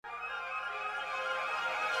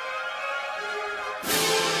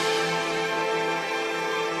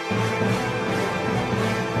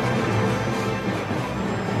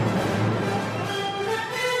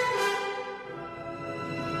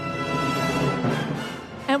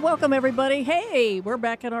And welcome, everybody. Hey, we're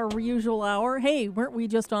back at our usual hour. Hey, weren't we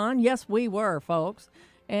just on? Yes, we were, folks.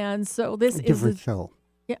 And so this is different show.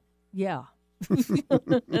 Yeah.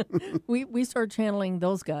 we start channeling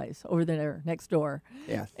those guys over there next door.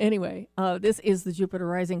 Yes. Anyway, this is the Jupiter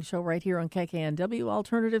Rising show right here on KKNW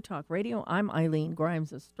Alternative Talk Radio. I'm Eileen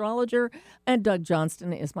Grimes, astrologer, and Doug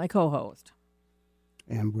Johnston is my co-host.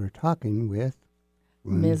 And we're talking with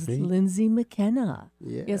Ms. Lindsay McKenna.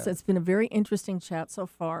 Yeah. Yes, it's been a very interesting chat so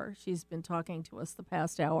far. She's been talking to us the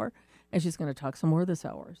past hour, and she's going to talk some more this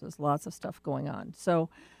hour. There's lots of stuff going on. So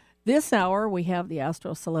this hour, we have the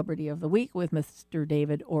Astro Celebrity of the Week with Mr.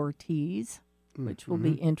 David Ortiz, which will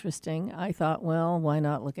be interesting. I thought, well, why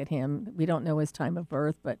not look at him? We don't know his time of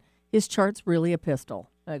birth, but his chart's really a pistol,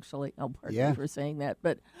 actually. I'll pardon me for saying that.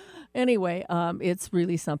 But anyway, it's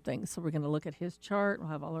really something. So we're going to look at his chart. We'll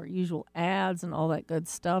have all our usual ads and all that good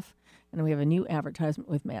stuff. And then we have a new advertisement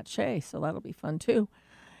with Matt Shea, so that'll be fun, too.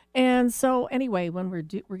 And so anyway, when we're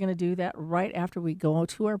going to do that right after we go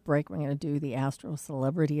to our break, we're going to do the Astro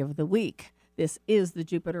Celebrity of the Week. This is the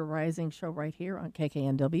Jupiter Rising show right here on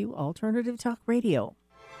KKNW Alternative Talk Radio.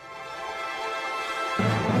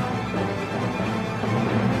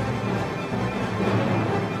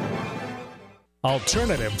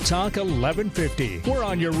 Alternative Talk 1150. We're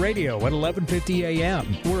on your radio at 1150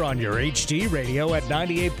 a.m. We're on your HD radio at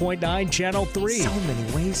 98.9 Channel 3. So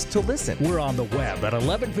many ways to listen. We're on the web at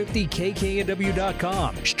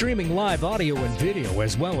 1150kknw.com, streaming live audio and video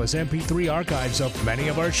as well as MP3 archives of many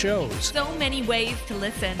of our shows. So many ways to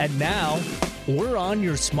listen. And now, we're on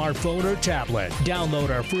your smartphone or tablet. Download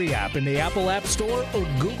our free app in the Apple App Store or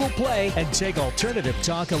Google Play and take Alternative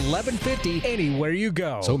Talk 1150 anywhere you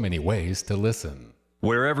go. So many ways to listen.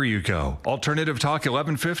 Wherever you go, Alternative Talk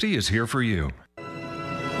 1150 is here for you.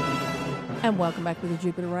 And welcome back to the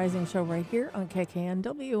Jupiter Rising show right here on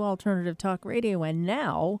KKNW Alternative Talk Radio. And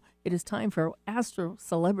now it is time for Astro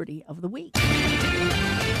Celebrity of the Week.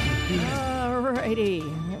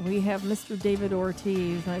 Alrighty, we have Mr. David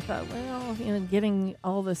Ortiz. And I thought, well, getting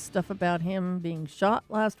all this stuff about him being shot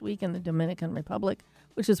last week in the Dominican Republic,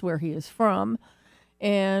 which is where he is from,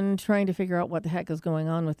 and trying to figure out what the heck is going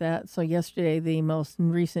on with that. So yesterday, the most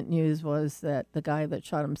recent news was that the guy that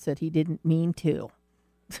shot him said he didn't mean to.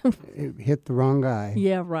 It hit the wrong guy.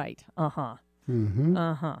 Yeah, right. Uh-huh. Mm-hmm.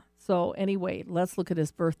 Uh-huh. So anyway, let's look at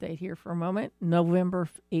his birth date here for a moment. November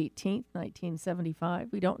 18th, 1975.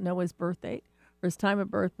 We don't know his birth date or his time of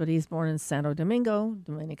birth, but he's born in Santo Domingo,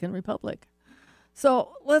 Dominican Republic.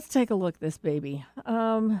 So let's take a look at this baby.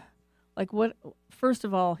 First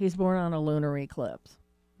of all, he's born on a lunar eclipse,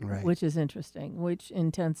 Right. which is interesting, which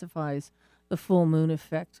intensifies the full moon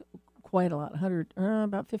effect quite a lot,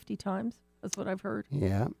 about 50 times. That's what I've heard.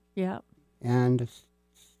 Yeah. Yeah. And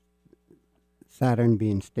Saturn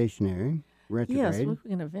being stationary, retrograde. Yes, we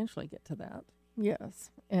can eventually get to that.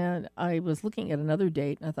 Yes. And I was looking at another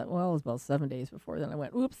date, and I thought, well, it was about 7 days before. Then I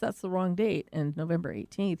went, oops, that's the wrong date. And November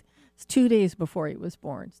 18th, it's 2 days before he was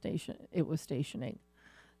born, it was stationing.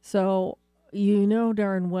 So you know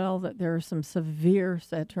darn well that there are some severe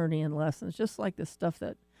Saturnian lessons, just like the stuff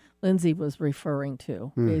that Lindsay was referring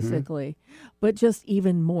to, basically, but just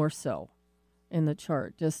even more so in the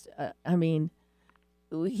chart. Just,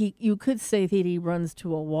 you could say that he runs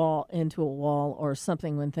into a wall or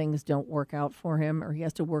something when things don't work out for him, or he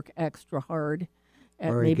has to work extra hard.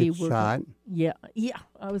 Or he gets shot. Yeah,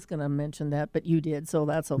 I was going to mention that, but you did, so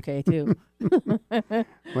that's okay too.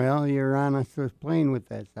 Well, Uranus was playing with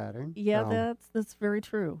that Saturn. Yeah, so. that's very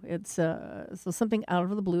true. It's so something out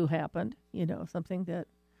of the blue happened, something that,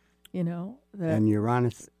 that. And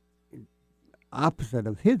Uranus, opposite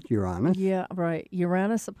of his Uranus. Yeah, right.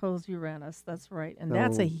 Uranus opposed Uranus. That's right, and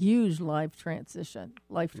that's a huge life transition.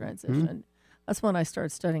 That's when I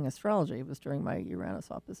started studying astrology. It was during my Uranus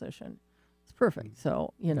opposition. It's perfect.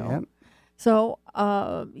 So Yep. So,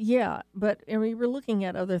 but we're looking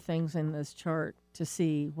at other things in this chart to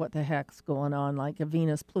see what the heck's going on, like a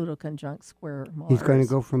Venus-Pluto conjunct square Mars. He's going to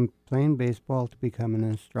go from playing baseball to becoming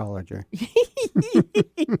an astrologer.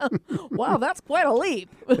 Wow, that's quite a leap.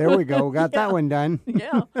 There we go. Got that one done.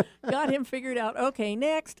 Yeah, got him figured out. Okay,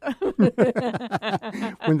 next. Wouldn't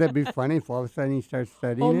that be funny if all of a sudden he starts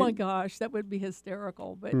studying Oh, it? my gosh, that would be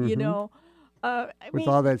hysterical. But, With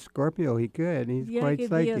all that Scorpio, he could. He's quite he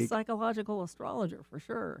could psychic. be a psychological astrologer for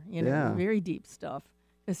sure. Yeah. Very deep stuff.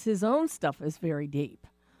 Because his own stuff is very deep.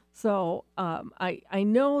 So I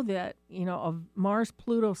know that, a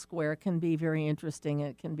Mars-Pluto square can be very interesting.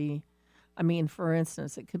 It can be, for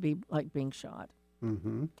instance, it could be like being shot.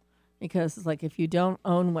 Mm-hmm. Because it's like if you don't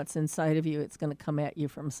own what's inside of you, it's going to come at you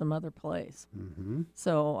from some other place. Mm-hmm.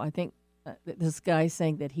 So I think that this guy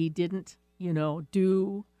saying that he didn't,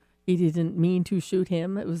 do he didn't mean to shoot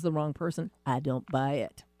him. It was the wrong person. I don't buy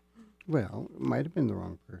it. Well, it might have been the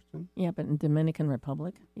wrong person. Yeah, but in Dominican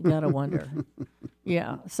Republic, you got to wonder.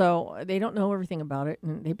 Yeah, so they don't know everything about it,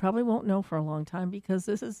 and they probably won't know for a long time because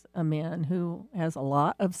this is a man who has a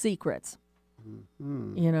lot of secrets,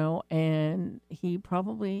 and he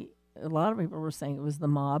probably, a lot of people were saying it was the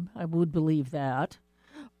mob. I would believe that.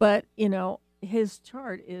 But, his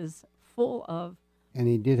chart is full of... And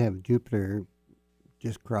he did have Jupiter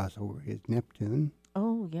just cross over his Neptune.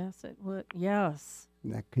 Oh, yes, it would. Yes.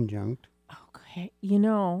 That conjunct. Okay.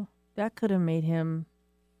 That could have made him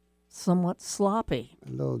somewhat sloppy.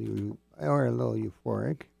 A little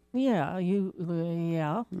euphoric. Yeah,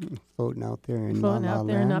 Floating out there and floating out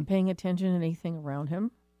there, not paying attention to anything around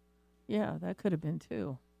him. Yeah, that could have been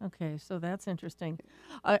too. Okay, so that's interesting.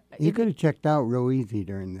 He could have checked out real easy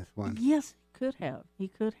during this one. Yes, could have. He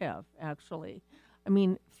could have, actually. I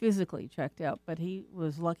mean, physically checked out, but he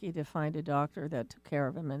was lucky to find a doctor that took care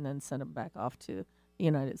of him and then sent him back off to the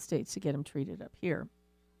United States to get him treated up here.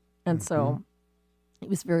 And so he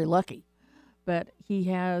was very lucky. But he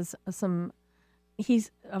has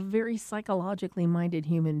he's a very psychologically minded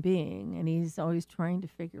human being, and he's always trying to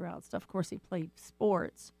figure out stuff. Of course, he played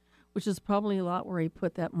sports, which is probably a lot where he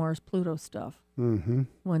put that Mars-Pluto stuff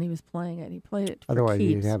when he was playing it. He played it for Otherwise,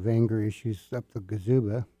 keeps. he'd have anger issues up the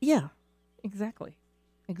gazooba. Yeah, exactly.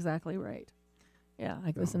 Exactly right. Yeah,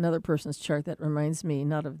 there's another person's chart that reminds me,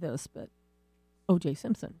 not of this, but O.J.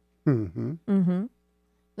 Simpson. The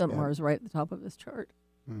Mars right at the top of his chart,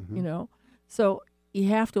 So you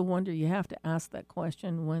have to wonder, you have to ask that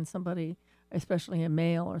question when somebody, especially a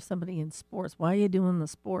male or somebody in sports, why are you doing the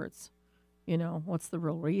sports? What's the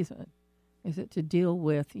real reason? Is it to deal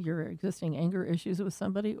with your existing anger issues with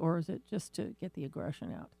somebody, or is it just to get the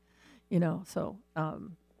aggression out? So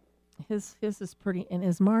his is pretty, and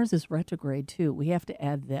his Mars is retrograde too. We have to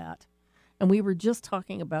add that. And we were just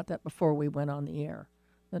talking about that before we went on the air,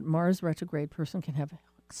 that Mars retrograde person can have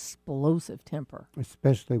explosive temper.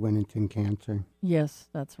 Especially when it's in Cancer. Yes,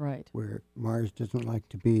 that's right. Where Mars doesn't like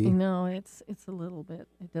to be. No, it's a little bit.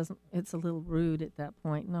 It's a little rude at that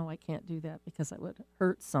point. No, I can't do that because it would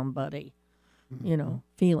hurt somebody,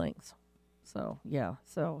 feelings. So, yeah.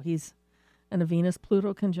 So he's in a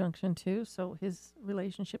Venus-Pluto conjunction too. So his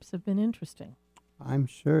relationships have been interesting. I'm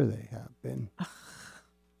sure they have been.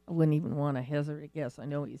 I wouldn't even want to hazard a guess. I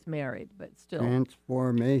know he's married, but still.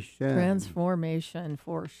 Transformation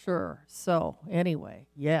for sure. So, anyway,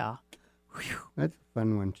 yeah. Whew. That's a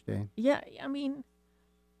fun one today. Yeah, I mean,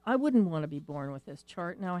 I wouldn't want to be born with this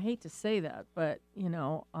chart. Now, I hate to say that, but, yeah,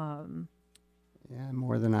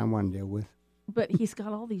 more than I want to deal with. But he's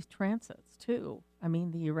got all these transits, too. I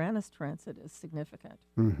mean, the Uranus transit is significant.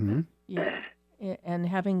 Yeah, and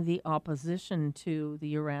having the opposition to the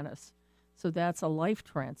Uranus. So that's a life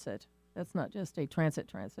transit. That's not just a transit.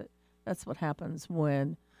 That's what happens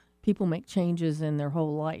when people make changes in their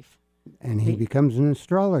whole life. And he becomes an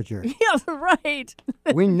astrologer. Yes, right.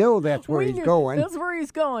 We know that's where he's going. That's where he's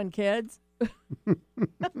going, kids.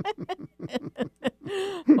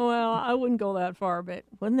 Well, I wouldn't go that far, but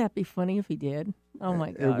wouldn't that be funny if he did? Oh,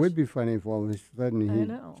 my gosh. It would be funny if all of a sudden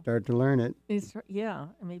he'd start to learn it.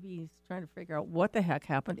 Maybe he's trying to figure out what the heck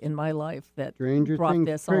happened in my life that Stranger brought things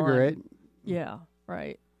this trigger on. it. Yeah,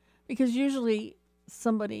 right. Because usually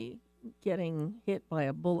somebody getting hit by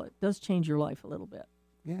a bullet does change your life a little bit.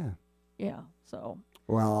 Yeah. Yeah, so.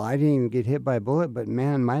 Well, I didn't even get hit by a bullet, but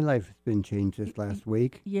man, my life has been changed this last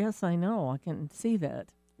week. Yes, I know. I can see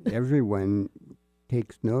that. Everyone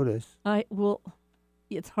takes notice.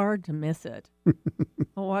 It's hard to miss it.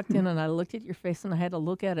 I walked in and I looked at your face and I had to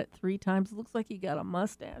look at it 3 times. It looks like you got a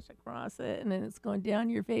mustache across it and then it's going down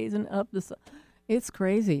your face and up the side. It's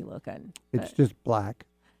crazy looking. It's just black.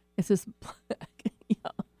 It's just black. Yeah.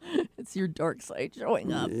 It's your dark side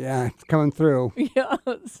showing up. Yeah, it's coming through. Yeah,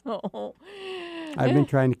 so. I've been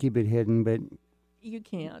trying to keep it hidden, but. You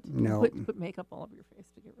can't. No. Put makeup all over your face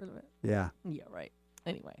to get rid of it. Yeah. Yeah, right.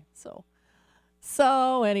 Anyway, so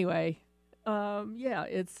anyway,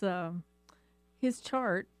 it's his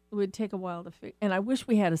chart would take a while to figure, and I wish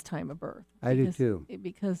we had his time of birth. I do too.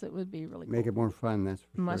 Because it would be really make cool. it more fun. That's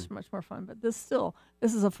for much more fun. But this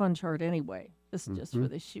is a fun chart anyway. This is just for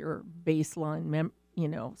the sheer baseline,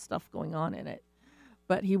 stuff going on in it.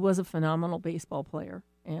 But he was a phenomenal baseball player,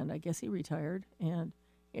 and I guess he retired. And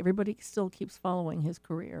everybody still keeps following his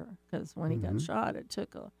career because when he got shot,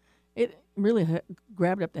 it really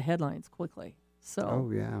grabbed up the headlines quickly.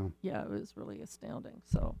 So, yeah, it was really astounding.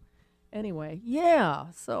 So, anyway,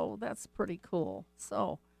 so that's pretty cool.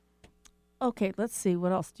 So, okay, let's see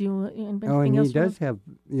what else. Do you anything and else? He does have,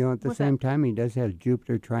 at the same time, he does have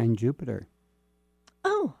Jupiter trine Jupiter.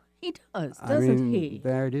 Oh, He does, I doesn't mean, he?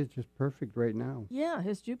 there it is, just perfect right now. Yeah,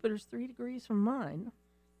 his Jupiter's 3 degrees from mine,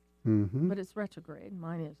 Mm-hmm. but it's retrograde.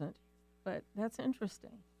 Mine isn't. But that's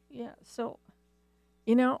interesting. Yeah, so,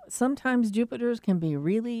 sometimes Jupiters can be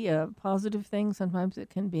really a positive thing. Sometimes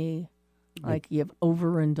it can be like you've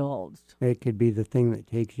overindulged. It could be the thing that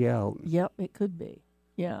takes you out. Yep, it could be.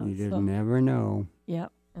 Yeah. You just so, never know.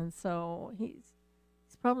 Yep. And so he's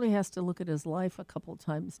probably has to look at his life a couple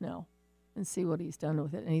times now and see what he's done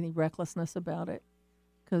with it. Any recklessness about it?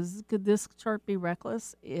 Because could this chart be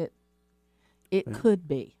reckless? It could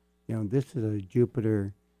be. This is a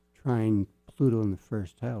Jupiter trine Pluto in the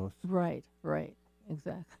first house. Right.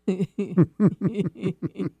 Exactly.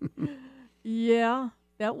 Yeah,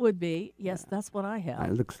 that would be. Yes, that's what I have.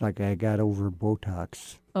 It looks like I got over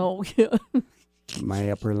Botox. Oh, yeah. My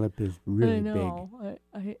upper lip is really I know.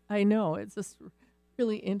 I know. It's just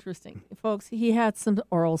really interesting. Folks, he had some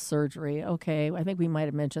oral surgery. Okay, I think we might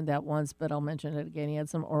have mentioned that once, but I'll mention it again. He had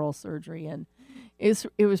some oral surgery, and it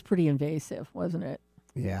was pretty invasive, wasn't it?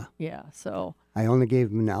 Yeah. Yeah, so. I only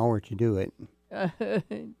gave him an hour to do it. Yeah,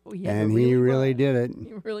 and he really did it.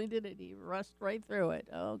 He really did it. He rushed right through it.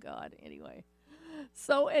 Oh, God. Anyway,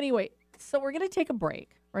 so we're going to take a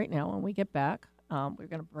break right now. When we get back, we're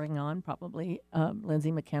going to bring on probably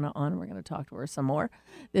Lindsay McKenna on. We're going to talk to her some more.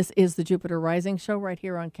 This is the Jupiter Rising Show right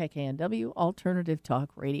here on KKNW Alternative Talk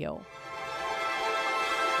Radio.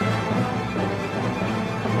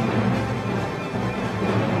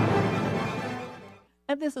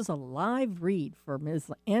 And this is a live read for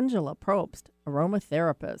Ms. Angela Probst,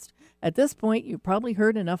 aromatherapist. At this point, you've probably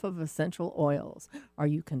heard enough of essential oils. Are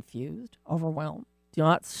you confused, overwhelmed,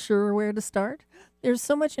 not sure where to start? There's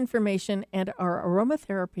so much information, and our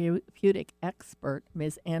aromatherapeutic expert,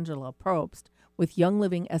 Ms. Angela Probst, with Young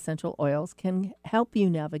Living Essential Oils, can help you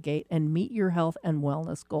navigate and meet your health and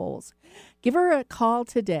wellness goals. Give her a call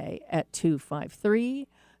today at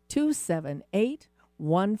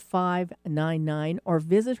 253-278-1599 or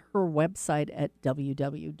visit her website at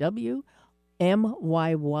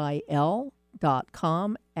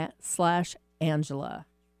www.myйл.com/Angela.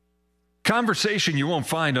 Conversation you won't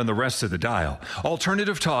find on the rest of the dial.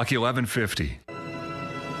 Alternative Talk 1150.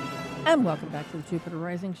 And welcome back to the Jupiter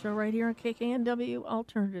Rising Show right here on KKNW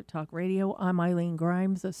Alternative Talk Radio. I'm Eileen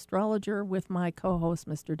Grimes, astrologer, with my co-host,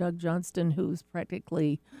 Mr. Doug Johnston, who's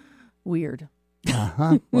practically weird.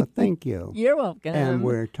 Well, thank you. You're welcome. And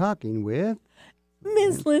we're talking with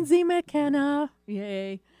Miss Lindsay McKenna.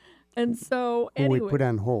 Yay. And so, who anyway. we put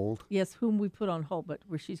on hold. Yes, whom we put on hold, but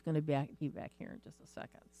she's going to be back here in just a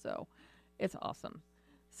second. So, it's awesome.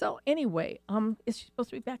 So, anyway, is she supposed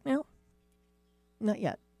to be back now? Not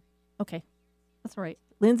yet. Okay. That's all right.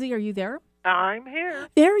 Lindsay, are you there? I'm here.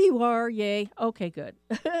 There you are. Yay. Okay, good.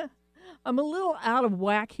 I'm a little out of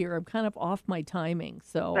whack here. I'm kind of off my timing.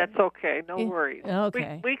 So That's okay. No worries.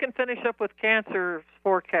 Okay. We can finish up with Cancer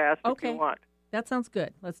forecast if you want. That sounds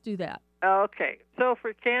good. Let's do that. Okay. So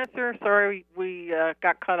for Cancer, sorry we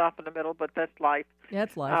got cut off in the middle, but that's life.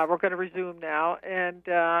 That's life. We're going to resume now. And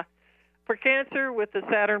for Cancer, with the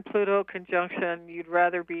Saturn-Pluto conjunction, you'd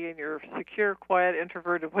rather be in your secure, quiet,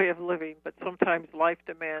 introverted way of living, but sometimes life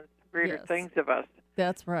demands greater things of us.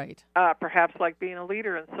 That's right. Perhaps like being a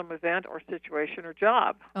leader in some event or situation or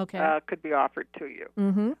job could be offered to you.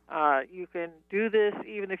 Mm-hmm. You can do this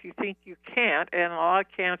even if you think you can't, and a lot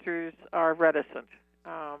of Cancers are reticent.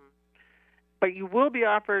 But you will be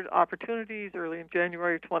offered opportunities early in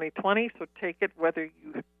January 2020, so take it whether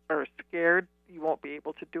you are scared you won't be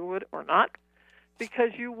able to do it or not,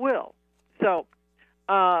 because you will. So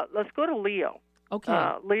let's go to Leo.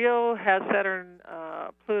 Okay. Leo has Saturn,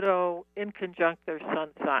 Pluto in conjunct their sun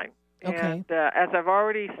sign. Okay. And as I've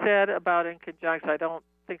already said about in conjunct, I don't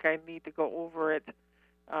think I need to go over it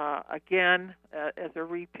again as a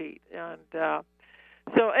repeat. And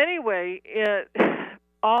so anyway,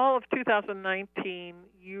 all of 2019,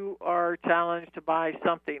 you are challenged to buy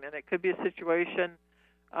something, and it could be a situation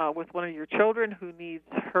with one of your children who needs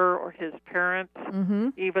her or his parents,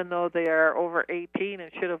 even though they are over 18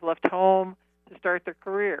 and should have left home to start their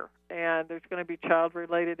career. And there's going to be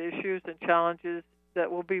child-related issues and challenges that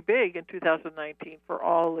will be big in 2019 for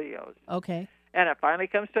all Leos. Okay. And it finally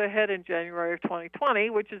comes to a head in January of 2020,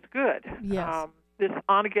 which is good. Yes. This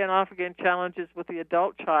on-again, off-again challenges with the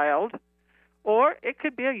adult child, or it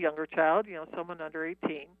could be a younger child, someone under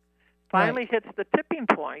 18, finally hits the tipping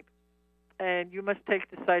point, and you must take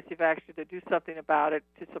decisive action to do something about it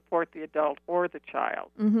to support the adult or the child.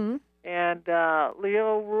 Mm-hmm. And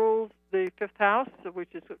Leo rules the fifth house,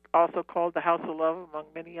 which is also called the house of love, among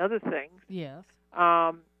many other things. Yes.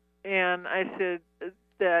 And I said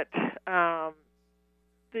that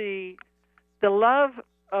the love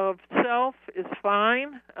of self is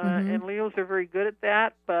fine, and Leos are very good at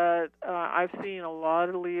that, but I've seen a lot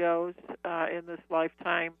of Leos in this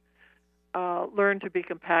lifetime learn to be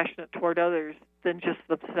compassionate toward others than just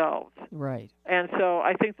themselves. Right. And so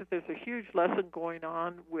I think that there's a huge lesson going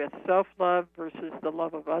on with self-love versus the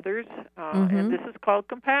love of others, and this is called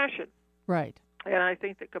compassion. Right. And I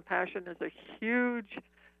think that compassion is a huge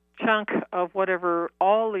chunk of whatever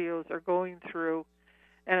all Leos are going through.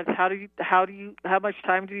 And it's how much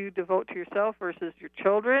time do you devote to yourself versus your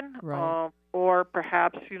children, right. Or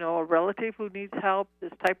perhaps a relative who needs help,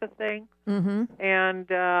 this type of thing. And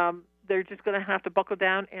they're just going to have to buckle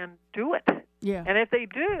down and do it. Yeah. And if they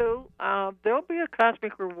do, there'll be a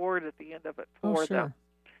cosmic reward at the end of it for them.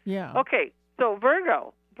 Yeah. Okay, so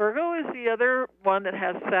Virgo. Virgo is the other one that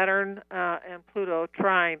has Saturn and Pluto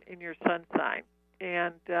trine in your sun sign.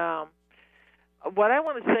 And what I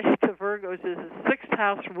want to say to Virgos is the sixth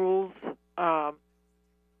house rules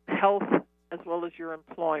health as well as your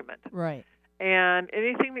employment. Right. And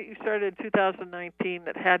anything that you started in 2019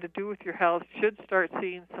 that had to do with your health should start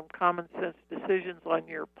seeing some common sense decisions on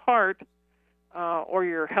your part or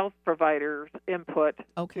your health provider's input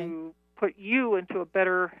to put you into a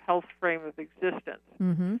better health frame of existence.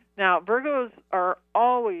 Now, Virgos are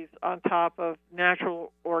always on top of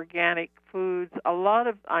natural, organic foods.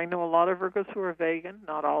 I know a lot of Virgos who are vegan,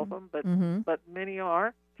 not all of them, but many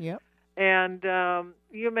are. Yep. And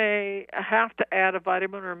you may have to add a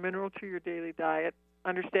vitamin or a mineral to your daily diet,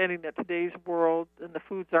 understanding that today's world and the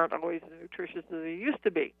foods aren't always as nutritious as they used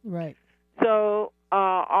to be. Right. So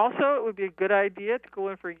also it would be a good idea to go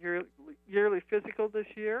in for a yearly physical this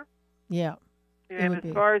year. Yeah. And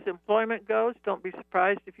as far as employment goes, don't be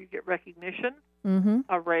surprised if you get recognition,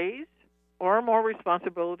 a raise, or more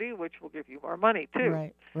responsibility, which will give you more money, too.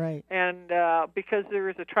 Right, right. And because there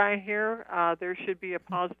is a trine here, there should be a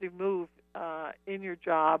positive move in your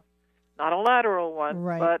job, not a lateral one,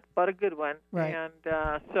 but a good one. Right. And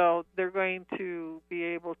so they're going to be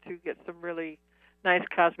able to get some really nice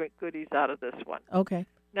cosmic goodies out of this one. Okay.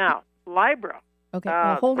 Now, Libra. Okay,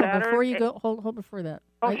 hold on. Before you go, hold before that.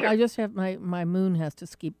 Oh, sure. I just have my moon has to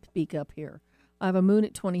speak up here. I have a moon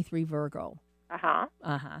at 23 Virgo.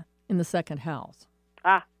 In the second house.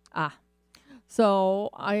 So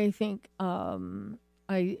I think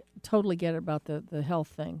I totally get it about the health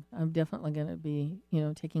thing. I'm definitely going to be,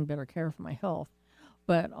 taking better care of my health.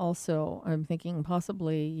 But also I'm thinking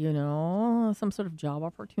possibly, some sort of job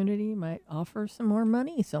opportunity might offer some more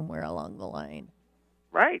money somewhere along the line.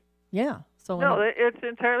 Right. Yeah. So it's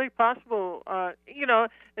entirely possible,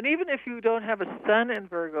 and even if you don't have a sun in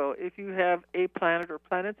Virgo, if you have a planet or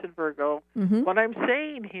planets in Virgo, what I'm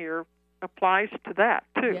saying here applies to that,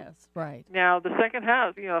 too. Yes, right. Now, the second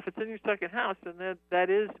house, if it's in your second house, then that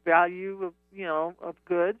is value of, of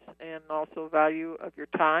goods and also value of your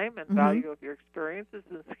time and value of your experiences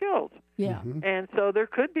and skills. Yeah. And so there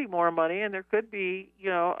could be more money and there could be,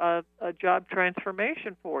 a job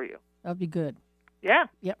transformation for you. That would be good. Yeah.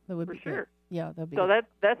 Yep, that would be sure. Good. Yeah, that'd be so good.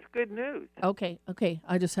 that's good news. Okay.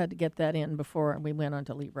 I just had to get that in before we went on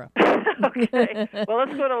to Libra. Okay. Well,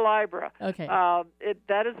 let's go to Libra. Okay.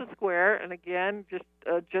 That is a square, and again, just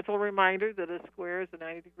a gentle reminder that a square is a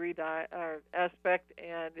 90-degree aspect,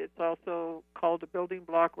 and it's also called a building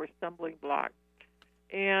block or stumbling block.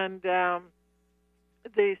 And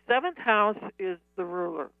the seventh house is the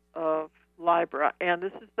ruler of Libra, and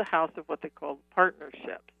this is the house of what they call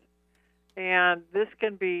partnerships. And this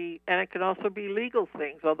can be, and it can also be legal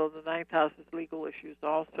things, although the ninth house is legal issues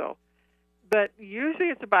also. But usually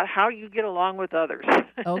it's about how you get along with others.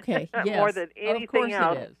 Okay, yes. More than anything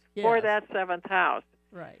else it is. Yes. for that seventh house.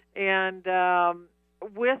 Right. And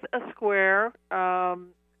with a square,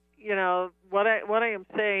 what I am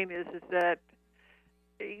saying is that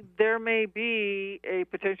there may be a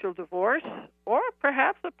potential divorce or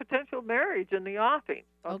perhaps a potential marriage in the offing.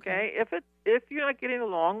 Okay? If you're not getting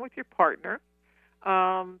along with your partner,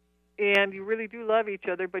 and you really do love each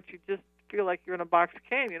other, but you just feel like you're in a box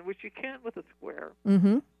canyon, which you can't with a square.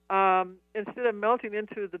 Instead of melting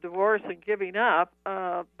into the divorce and giving up,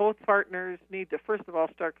 both partners need to first of all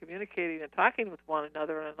start communicating and talking with one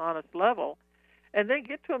another on an honest level, and then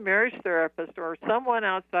get to a marriage therapist or someone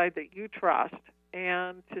outside that you trust,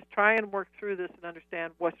 and to try and work through this and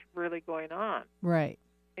understand what's really going on. Right.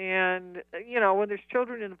 And, when there's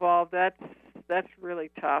children involved, that's really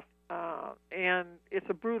tough. And it's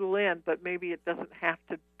a brutal end, but maybe it doesn't have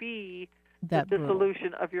to be the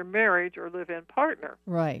dissolution of your marriage or live-in partner.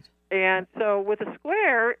 Right. And so with a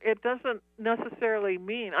square, it doesn't necessarily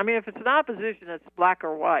mean, if it's an opposition, it's black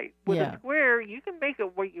or white. With a square, you can make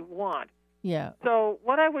it what you want. Yeah. So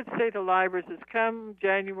what I would say to Libras is come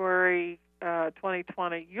January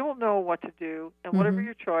 2020, you'll know what to do, and whatever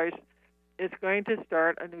your choice, it's going to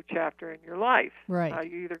start a new chapter in your life. Right.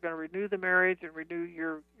 You're either going to renew the marriage and renew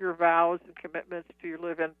your vows and commitments to your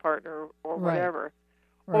live-in partner or whatever,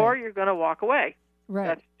 or you're going to walk away. Right.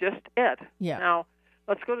 That's just it. Yeah. Now,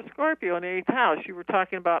 let's go to Scorpio in the 8th house. You were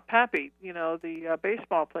talking about Pappy, the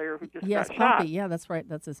baseball player who just got shot. Yes, Pappy. Yeah, that's right.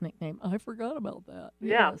 That's his nickname. I forgot about that.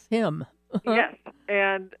 Yeah. Yes, him. Yes.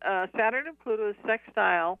 And Saturn and Pluto is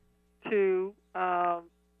sextile to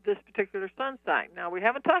this particular sun sign. Now, we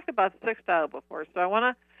haven't talked about the sextile before, so I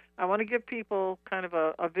want to give people kind of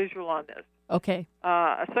a visual on this. Okay.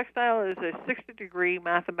 A sextile is a 60-degree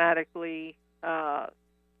mathematically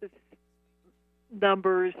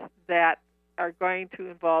numbers that are going to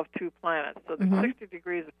involve two planets. So they're 60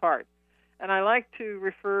 degrees apart. And I like to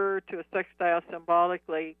refer to a sextile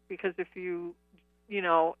symbolically because if you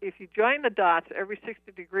join the dots every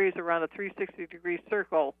 60 degrees around a 360-degree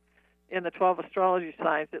circle in the 12 astrology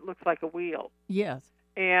signs, it looks like a wheel. Yes.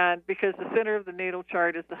 And because the center of the natal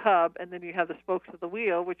chart is the hub, and then you have the spokes of the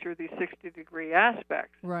wheel, which are these 60-degree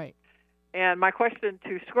aspects. Right. And my question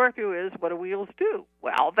to Scorpio is, what do wheels do?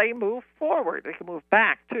 Well, they move forward. They can move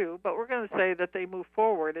back, too, but we're going to say that they move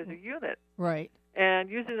forward as a unit. Right. And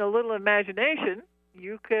using a little imagination,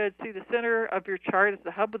 you could see the center of your chart as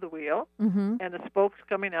the hub of the wheel, and the spokes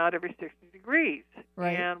coming out every 60 degrees.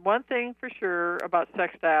 Right. And one thing for sure about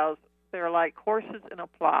sextiles, they're like horses in a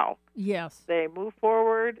plow. Yes. They move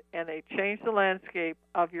forward, and they change the landscape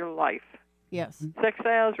of your life. Yes.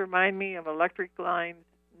 Sextiles remind me of electric lines,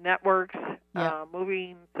 networks,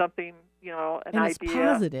 moving something, an and idea. It's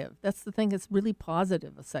positive. That's the thing. It's really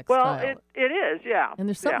positive, a sextile. Well, it is, yeah. And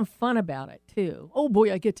there's something fun about it, too. Oh,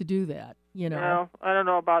 boy, I get to do that, Well, I don't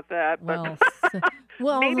know about that, but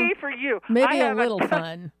well, maybe for you. Maybe a little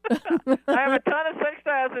fun. I have a ton of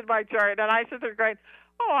sextiles in my chart, and I sit there going,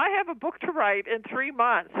 I have a book to write in 3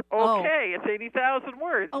 months. Okay, it's 80,000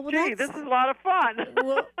 words. Oh, well, Gee, this is a lot of fun.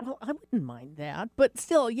 well, I wouldn't mind that. But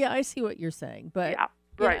still, I see what you're saying. But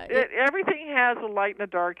right. Everything has a light and a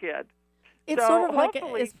dark end. It's sort of like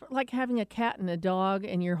it's like having a cat and a dog,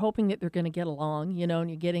 and you're hoping that they're going to get along, and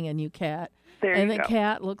you're getting a new cat. And the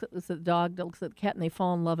cat looks at the dog, looks at the cat, and they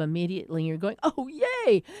fall in love immediately. And you're going, oh,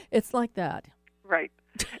 yay! It's like that. Right.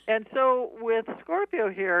 And so with Scorpio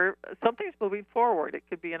here, something's moving forward. It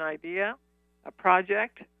could be an idea, a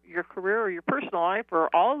project, your career, or your personal life,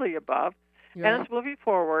 or all of the above. And it's moving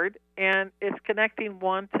forward, and it's connecting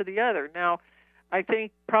one to the other. Now, I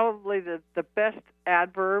think probably the best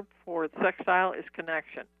adverb for sextile is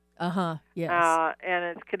connection. Yes. And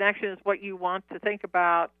its connection is what you want to think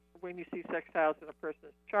about when you see sextiles in a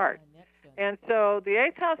person's chart. And so the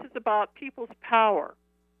 8th house is about people's power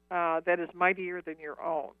that is mightier than your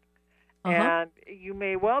own. And you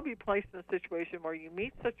may well be placed in a situation where you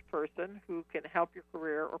meet such a person who can help your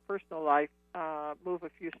career or personal life move a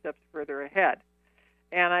few steps further ahead.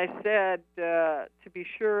 And I said to be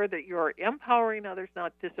sure that you're empowering others,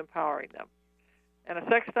 not disempowering them. And a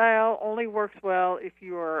sextile only works well if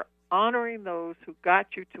you are honoring those who got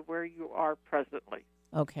you to where you are presently.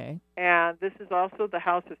 Okay. And this is also the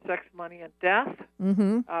house of sex, money, and death.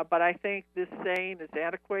 But I think this saying is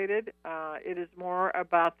antiquated. It is more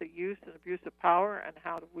about the use and abuse of power and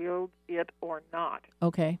how to wield it or not.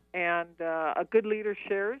 Okay. And a good leader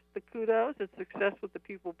shares the kudos and success with the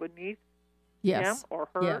people beneath him or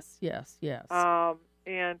her. Yes.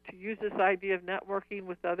 And to use this idea of networking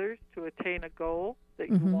with others to attain a goal that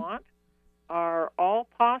you want are all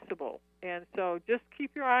possible. And so just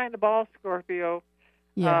keep your eye on the ball, Scorpio,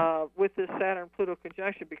 with this Saturn-Pluto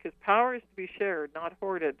conjunction, because power is to be shared, not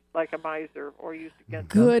hoarded like a miser or used against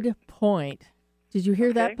Good point. Did you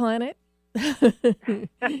hear that, planet?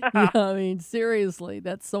 I mean, seriously,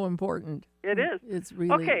 that's so important. It is. It's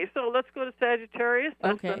really... Okay, so let's go to Sagittarius.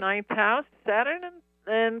 That's the 9th house. Saturn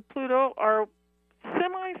and Pluto are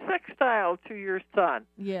semi-sextile to your sun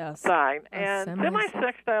sign. And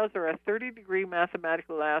semi-sextiles are a 30-degree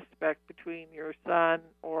mathematical aspect between your sun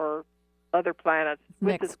or other planets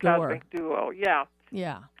with this cosmic duo. Yeah.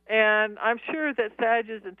 And I'm sure that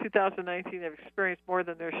Sagittarius in 2019 have experienced more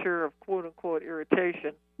than their share of quote-unquote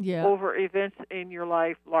irritation over events in your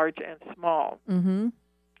life, large and small. And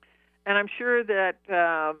I'm sure that,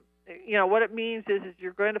 what it means is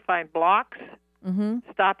you're going to find blocks,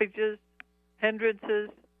 stoppages, hindrances,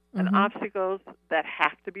 and obstacles that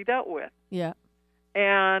have to be dealt with.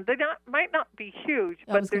 and they might not be huge,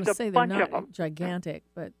 I but was going there's to a say they're bunch of them. not gigantic,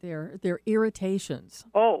 but they're irritations.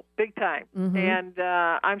 Oh, big time. Mm-hmm. And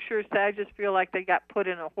I'm sure Sages feel like they got put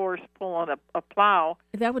in a horse pulling a plow.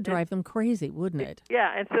 That would drive them crazy, wouldn't it?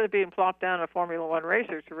 Yeah, instead of being plopped down a Formula One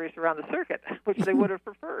racer to race around the circuit, which they would have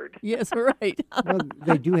preferred. Yes, right. Well,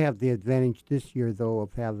 they do have the advantage this year, though,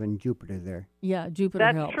 of having Jupiter there. Yeah, Jupiter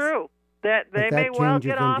That's helps. true. That they But may that well changes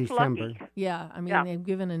get in off December. lucky. Yeah, I mean, Yeah. they've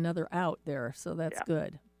given another out there, so that's Yeah.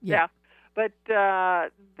 good. Yeah. But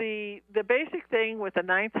the basic thing with the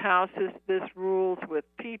ninth house is this rules with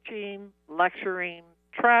teaching, lecturing,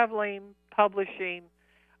 traveling, publishing,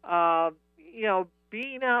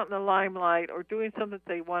 being out in the limelight or doing something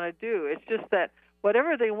they want to do. It's just that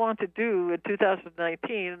whatever they want to do in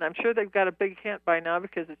 2019, and I'm sure they've got a big hint by now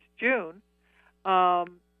because it's June,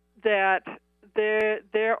 that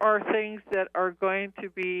there are things that are going to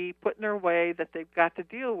be put in their way that they've got to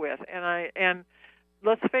deal with. And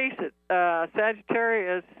let's face it,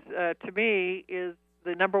 Sagittarius, to me, is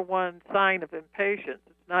the number one sign of impatience.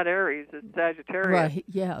 It's not Aries, it's Sagittarius. Right,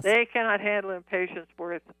 yes. They cannot handle impatience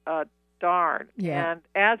worth a darn. Yeah. And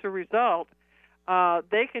as a result,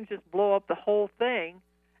 they can just blow up the whole thing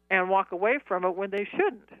and walk away from it when they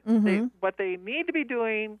shouldn't. Mm-hmm. What they need to be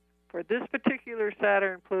doing for this particular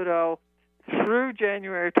Saturn-Pluto through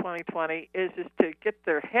January 2020 is just to get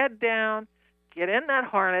their head down, get in that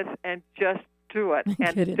harness, and just do it. And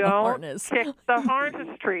Get in the don't harness. kick the harness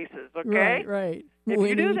traces, okay? Right. If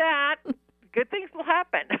you do that, good things will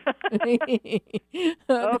happen.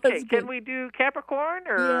 Okay, can we do Capricorn?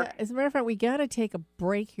 Or Yeah, as a matter of fact, we got to take a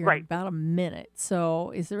break here in Right. about a minute.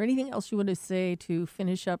 So is there anything else you want to say to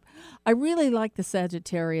finish up? I really like the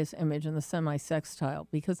Sagittarius image and the semi-sextile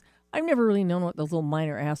because I've never really known what those little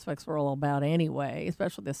minor aspects were all about anyway,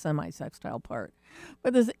 especially the semi-sextile part.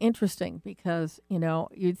 But this is interesting because,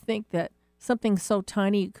 you'd think that something so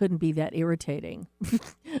tiny couldn't be that irritating.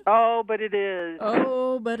 Oh, but it is.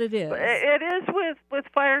 Oh, but it is. It is with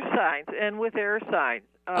fire signs and with air signs.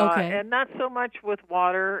 Okay. And not so much with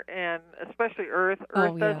water and especially Earth.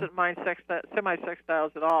 Earth Oh, yeah. doesn't mind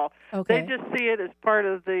semi-sextiles at all. Okay. They just see it as part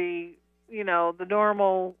of the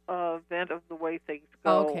normal event of the way things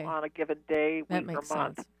go Okay. on a given day, That week, makes or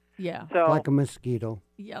month. sense. Yeah. So, Like a mosquito.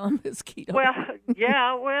 Yeah, a mosquito. well,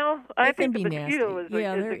 yeah, well, I They can think the be mosquito nasty. is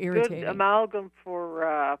Yeah, is they're a good irritating. amalgam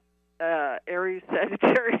for Aries,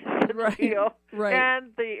 Sagittarius, and Right, Leo, right.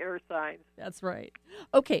 and the air signs. That's right.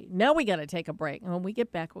 Okay, now we got to take a break. And when we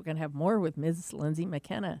get back, we're going to have more with Ms. Lindsay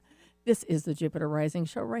McKenna. This is the Jupiter Rising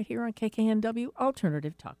Show right here on KKNW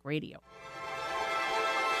Alternative Talk Radio.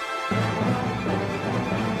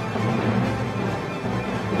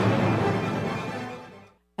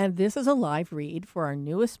 And this is a live read for our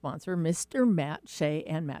newest sponsor, Mr. Matt Shea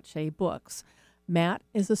and Matt Shea Books. Matt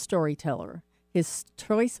is a storyteller. His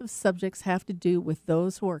choice of subjects have to do with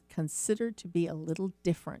those who are considered to be a little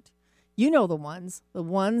different. You know the ones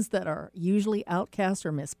that are usually outcast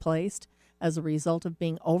or misplaced as a result of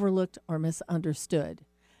being overlooked or misunderstood.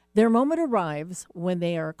 Their moment arrives when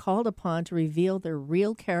they are called upon to reveal their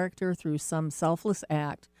real character through some selfless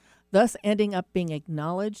act, thus ending up being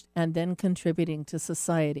acknowledged and then contributing to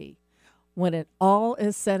society. When it all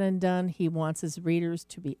is said and done, he wants his readers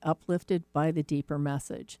to be uplifted by the deeper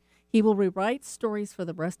message. He will rewrite stories for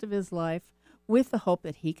the rest of his life with the hope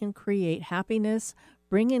that he can create happiness,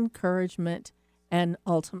 bring encouragement, and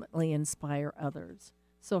ultimately inspire others.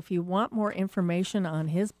 So if you want more information on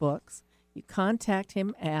his books, you contact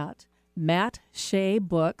him at Matt Shea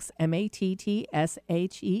Books,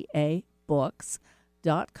 MATTSHEA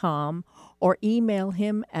Books.com, or email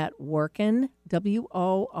him at workin,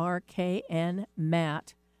 WORKN,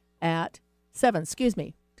 Matt at 7,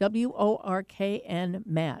 WORKN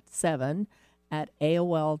Matt 7 at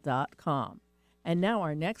AOL.com. And now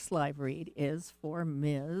our next live read is for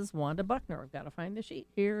Ms. Wanda Buckner. I've got to find the sheet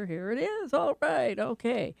here. Here it is. All right.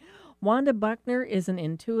 Okay. Wanda Buckner is an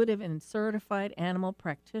intuitive and certified animal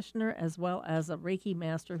practitioner as well as a Reiki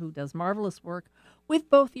master who does marvelous work with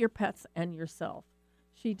both your pets and yourself.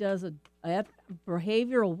 She does a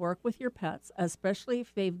behavioral work with your pets, especially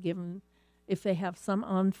if they have some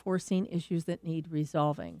unforeseen issues that need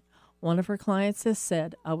resolving. One of her clients has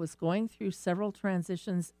said, I was going through several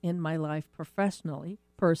transitions in my life professionally,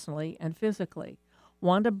 personally, and physically.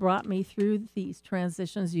 Wanda brought me through these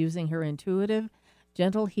transitions using her intuitive,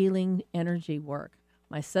 gentle healing energy work.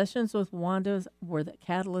 My sessions with Wanda were the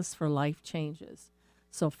catalyst for life changes.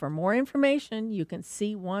 So for more information, you can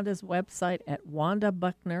see Wanda's website at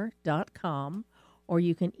wandabuckner.com, or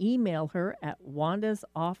you can email her at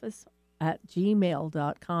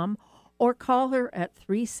wandasoffice@gmail.com, or call her at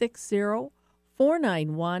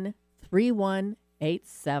 360-491-3180.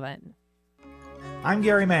 888-287. I'm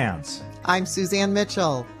Gary Mance. I'm Suzanne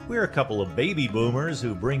Mitchell. We're a couple of baby boomers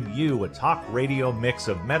who bring you a talk radio mix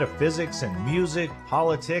of metaphysics and music,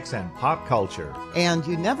 politics, and pop culture. And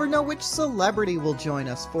you never know which celebrity will join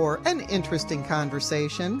us for an interesting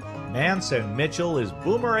conversation. Mance and Mitchell is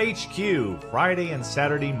Boomer HQ, Friday and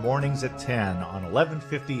Saturday mornings at 10 on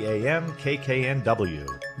 1150 AM KKNW.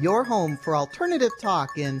 Your home for alternative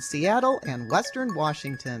talk in Seattle and Western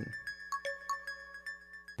Washington.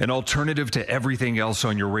 An alternative to everything else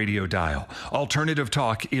on your radio dial. Alternative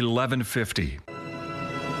Talk 1150.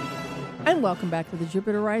 And welcome back to the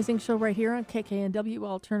Jupiter Rising Show right here on KKNW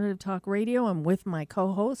Alternative Talk Radio. I'm with my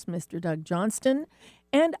co-host, Mr. Doug Johnston,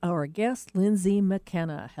 and our guest, Lindsay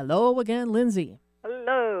McKenna. Hello again, Lindsay.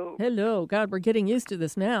 Hello. Hello. God, we're getting used to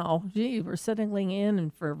this now. Gee, we're settling in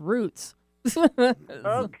for roots.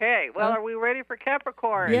 Okay. Well, are we ready for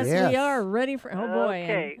Capricorn? Yes, Yes. we are ready for. Oh boy.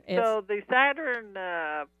 Okay. So the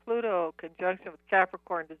Saturn-Pluto conjunction with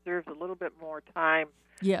Capricorn deserves a little bit more time.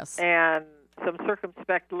 Yes. And some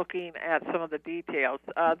circumspect looking at some of the details.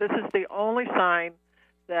 This is the only sign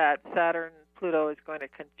that Saturn-Pluto is going to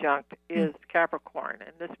conjunct is Capricorn.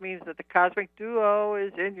 And this means that the cosmic duo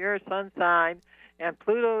is in your sun sign, and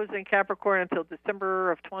Pluto is in Capricorn until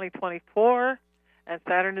December of 2024. And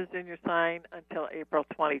Saturn is in your sign until April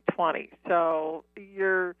 2020. So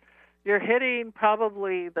you're hitting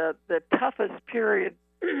probably the toughest period,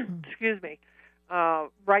 excuse me,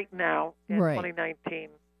 right now in 2019.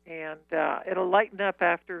 And it'll lighten up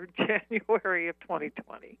after January of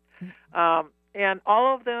 2020. And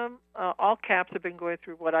all of them, all caps have been going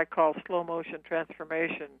through what I call slow motion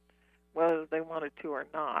transformation, whether they wanted to or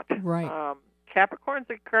not. Right. Capricorn's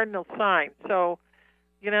a cardinal sign. So,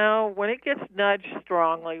 you know, when it gets nudged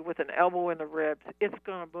strongly with an elbow in the ribs, it's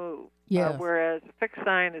going to move. Yes. Whereas a fixed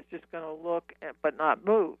sign is just going to look but not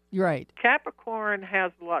move. Right. Capricorn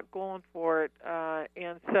has a lot going for it,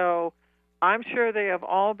 and so I'm sure they have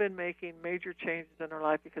all been making major changes in their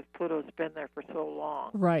life because Pluto's been there for so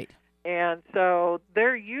long. Right. And so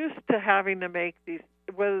they're used to having to make these,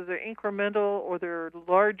 whether they're incremental or they're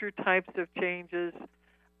larger types of changes,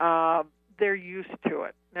 they're used to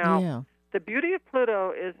it. Now, the beauty of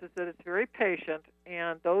Pluto is that it's very patient,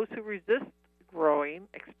 and those who resist growing,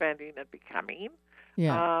 expanding, and becoming,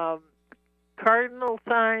 cardinal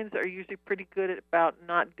signs are usually pretty good about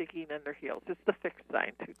not digging in their heels. It's the fixed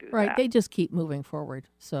signs who do that. Right, they just keep moving forward.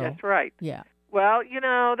 So that's right. Yeah. Well, you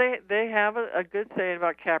know, they have a good saying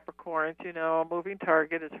about Capricorns. You know, a moving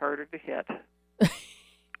target is harder to hit.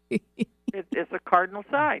 It's a cardinal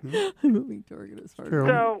sign. A moving target is harder.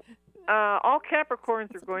 So all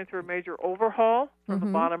Capricorns are going through a major overhaul from the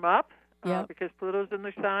bottom up because Pluto's in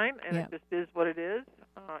their sign, and it just is what it is.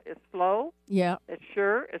 It's slow. Yeah. It's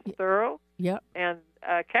sure. It's thorough. Yeah. And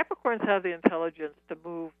Capricorns have the intelligence to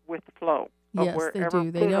move with the flow. Yes, they do.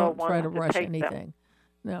 They don't try to rush anything.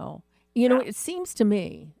 No. You know, it seems to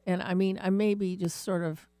me, and I mean, I may be just sort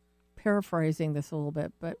of paraphrasing this a little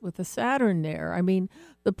bit, but with the Saturn there, I mean,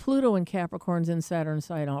 the Pluto and Capricorn's in Saturn's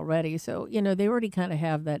sign already, so, you know, they already kind of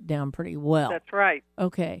have that down pretty well. That's right.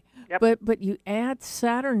 Okay. Yep. But you add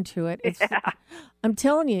Saturn to it, it's, I'm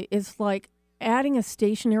telling you, it's like adding a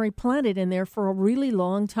stationary planet in there for a really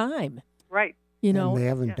long time. Right. You know, and they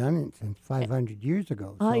haven't done it since 500 years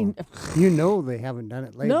ago. So you know they haven't done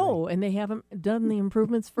it lately. No, and they haven't done the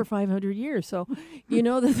improvements for 500 years. So you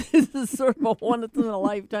know that this is sort of a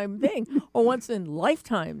once-in-a-lifetime thing, or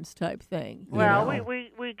once-in-lifetimes type thing. Well,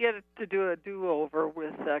 we get to do a do-over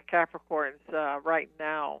with Capricorns right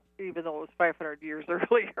now, even though it was 500 years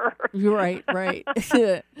earlier. Right.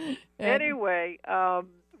 Anyway,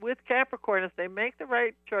 with Capricorn, if they make the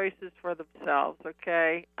right choices for themselves,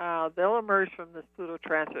 okay, they'll emerge from this Pluto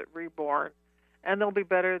transit reborn, and they'll be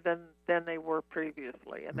better than they were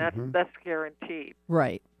previously, and that's guaranteed.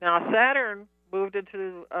 Right. Now, Saturn moved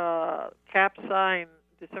into Cap sign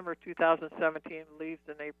December 2017, leaves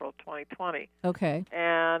in April 2020. Okay.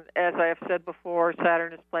 And as I have said before,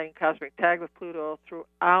 Saturn is playing cosmic tag with Pluto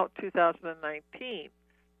throughout 2019.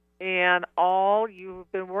 And all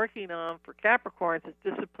you've been working on for Capricorns is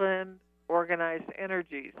disciplined, organized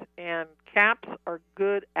energies. And Caps are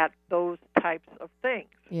good at those types of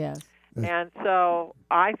things. Yes. And so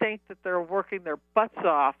I think that they're working their butts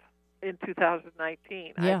off in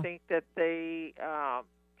 2019. Yeah. I think that they've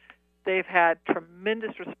had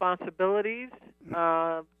tremendous responsibilities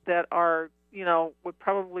that are, you know, would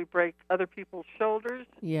probably break other people's shoulders.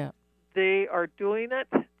 Yeah. They are doing it.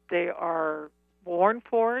 They are born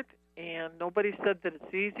for it, and nobody said that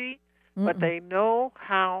it's easy, but they know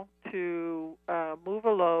how to move a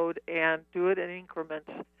load and do it in increments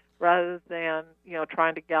rather than,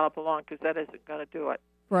 trying to gallop along, because that isn't going to do it.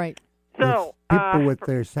 Right. So people with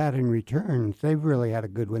their Saturn returns, they've really had a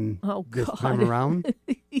good one this time around.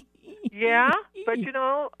 Yeah, but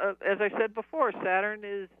as I said before, Saturn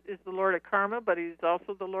is the Lord of Karma, but he's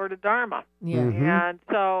also the Lord of Dharma. Yeah. Mm-hmm. And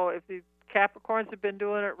so if the Capricorns have been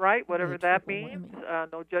doing it right, whatever that means,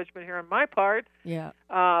 no judgment here on my part. Yeah.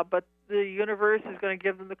 But the universe is going to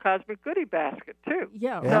give them the cosmic goodie basket too.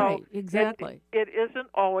 Yeah, so right, exactly. It isn't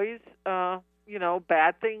always,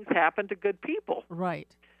 bad things happen to good people.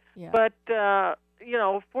 Right. Yeah. But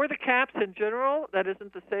for the Caps in general, that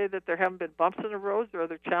isn't to say that there haven't been bumps in the road or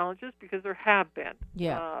other challenges, because there have been.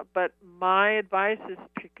 Yeah. But my advice is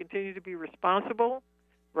to continue to be responsible,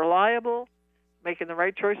 reliable, making the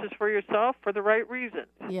right choices for yourself for the right reasons.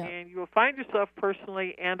 Yeah. And you will find yourself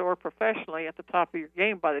personally and or professionally at the top of your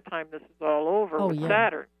game by the time this is all over with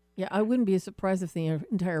Saturn. Yeah, I wouldn't be surprised if the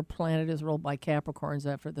entire planet is ruled by Capricorns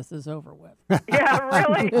after this is over with. Yeah,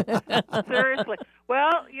 really? Seriously.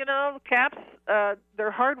 Well, Caps,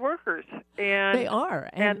 they're hard workers. And they are.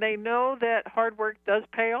 And they know that hard work does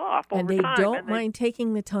pay off over time. And they don't mind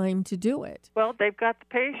taking the time to do it. Well, they've got the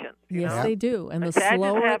patience. Yes, they do. And the Sagittarius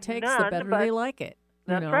slower have it takes, none, the better but they like it.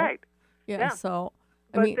 That's right. Yeah, so,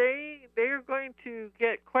 But they are going to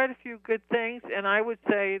get quite a few good things, and I would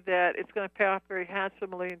say that it's going to pay off very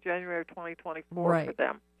handsomely in January of 2024 for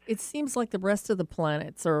them. It seems like the rest of the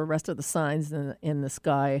planets or the rest of the signs in the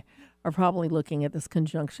sky are probably looking at this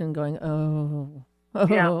conjunction going, oh.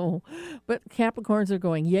 Yeah. But Capricorns are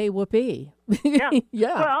going, yay, whoopee. Yeah.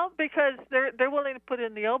 Yeah. Well, because they're willing to put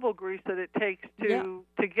in the elbow grease that it takes to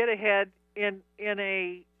get ahead in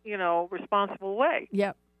a responsible way.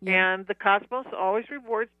 Yep. And the cosmos always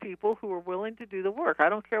rewards people who are willing to do the work. I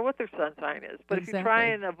don't care what their sun sign is. But if you try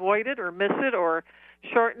and avoid it or miss it or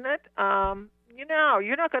shorten it,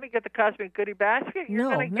 you're not going to get the cosmic goodie basket. You're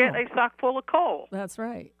going to get a sock full of coal. That's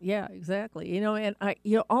right. Yeah, exactly. And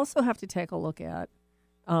you also have to take a look at,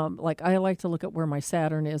 I like to look at where my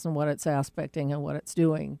Saturn is and what it's aspecting and what it's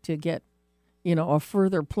doing to get, a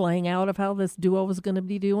further playing out of how this duo is going to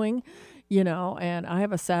be doing. And I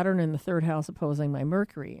have a Saturn in the third house opposing my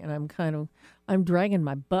Mercury, and I'm dragging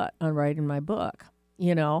my butt on writing my book,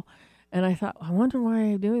 and I thought, I wonder why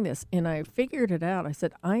I'm doing this. And I figured it out. I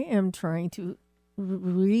said, I am trying to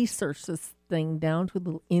research this thing down to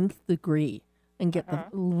the nth degree and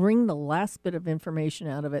wring the last bit of information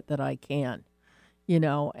out of it that I can,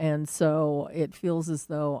 and so it feels as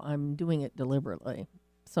though I'm doing it deliberately.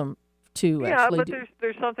 But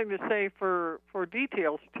there's something to say for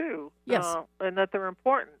details too. Yes, and that they're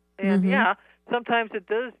important. And sometimes it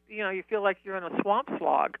does. You feel like you're in a swamp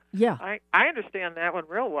slog. Yeah, I understand that one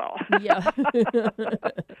real well. Yeah,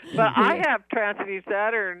 but I have transiting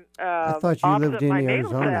Saturn. I thought you lived in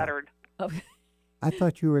Arizona. Saturn. I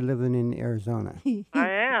thought you were living in Arizona. I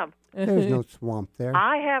am. There's no swamp there.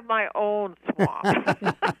 I have my own swamp.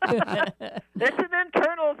 It's an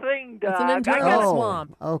internal thing, Doug. It's an internal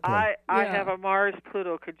swamp. Okay. I have a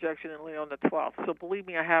Mars-Pluto conjunction in Leo on the 12th, so believe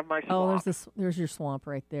me, I have my swamp. Oh, there's your swamp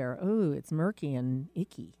right there. Oh, it's murky and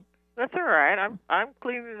icky. That's all right. I'm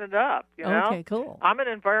cleaning it up. Okay, cool. I'm an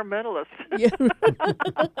environmentalist.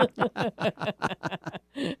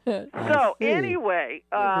 So anyway,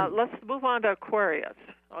 let's move on to Aquarius.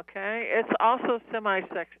 Okay, it's also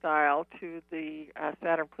semi-sextile to the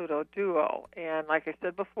Saturn-Pluto duo, and like I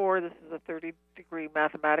said before, this is a 30-degree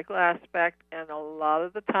mathematical aspect, and a lot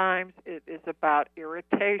of the times it is about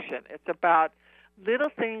irritation. It's about little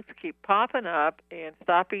things keep popping up and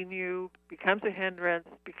stopping you, becomes a hindrance,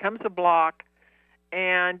 becomes a block,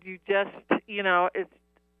 and you just, it's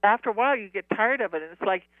after a while you get tired of it, and it's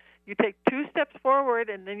like you take 2 steps forward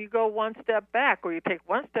and then you go 1 step back, or you take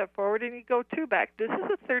 1 step forward and you go 2 back. This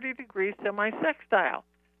is a 30-degree semi-sextile.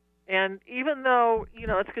 And even though,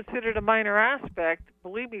 it's considered a minor aspect,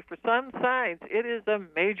 believe me, for some signs, it is a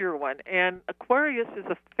major one. And Aquarius is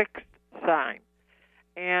a fixed sign.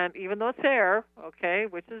 And even though it's air, okay,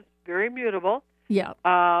 which is very mutable, there's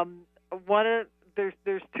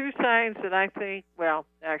 2 signs that I think, well,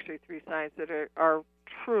 actually 3 signs that are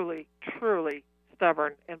truly, truly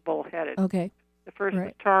stubborn and bullheaded. Okay. The first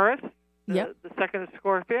is Taurus. The second is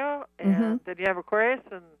Scorpio, and then you have Aquarius,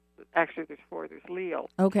 and actually there's 4. There's Leo.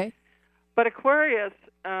 Okay. But Aquarius,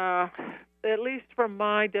 at least from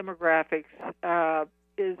my demographics,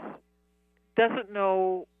 doesn't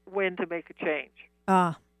know when to make a change.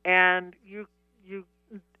 And you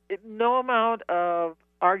no amount of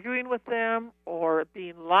arguing with them or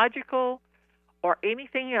being logical or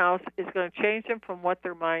anything else is going to change them from what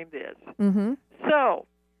their mind is. Mm-hmm. So,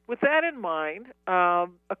 with that in mind,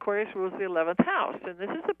 Aquarius rules the 11th house, and this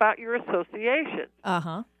is about your associations.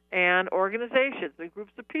 Uh-huh. and organizations and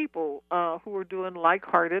groups of people who are doing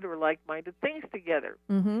like-hearted or like-minded things together.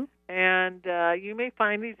 Mm-hmm. And you may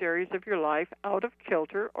find these areas of your life out of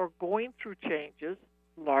kilter or going through changes,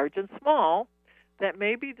 large and small, that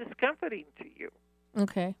may be discomforting to you.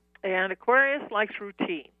 Okay. And Aquarius likes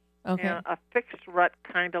routine. Okay. And a fixed rut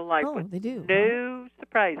kind of life. Oh, they do. No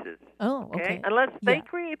surprises. Oh, okay. Unless they Yeah.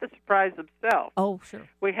 create the surprise themselves. Oh, sure.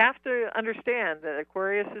 We have to understand that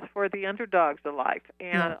Aquarius is for the underdogs of life.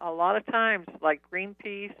 And Yeah. a lot of times, like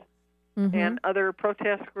Greenpeace Mm-hmm. and other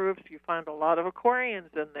protest groups, you find a lot of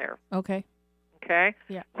Aquarians in there. Okay. Okay?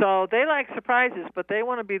 Yeah. So they like surprises, but they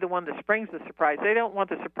want to be the one that springs the surprise. They don't want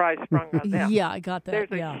the surprise sprung on them. Yeah, I got that.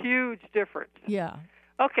 There's yeah. a huge difference. Yeah.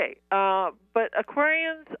 Okay, but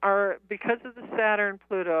Aquarians are, because of the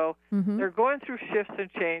Saturn-Pluto, Mm-hmm. they're going through shifts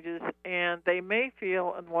and changes, and they may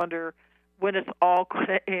feel and wonder when it's all going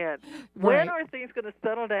to end. When Right. are things going to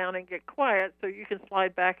settle down and get quiet so you can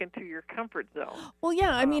slide back into your comfort zone? Well,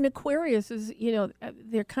 yeah, I mean, Aquarius is,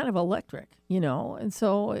 they're kind of electric, and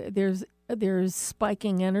so there's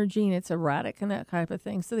spiking energy and it's erratic and that type of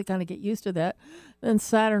thing. So they kind of get used to that. Then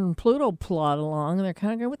Saturn and Pluto plod along and they're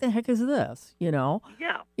kind of going, what the heck is this, Yeah.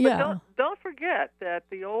 Yeah. But don't forget that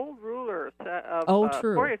the old ruler of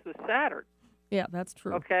True. Aquarius was Saturn. Yeah, that's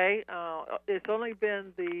true. Okay, it's only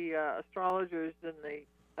been the astrologers in the,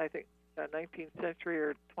 I think, 19th century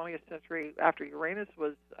or 20th century after Uranus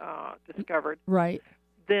was discovered. Right,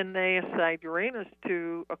 Then they assigned Uranus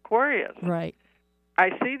to Aquarius. right.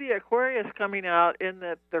 I see the Aquarius coming out in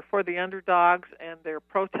that they're for the underdogs and they're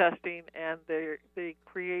protesting and they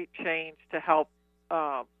create change to help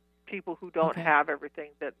people who don't Okay. have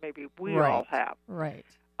everything that maybe we Right. all have. Right.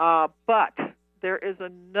 But there is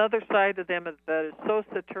another side to them that is so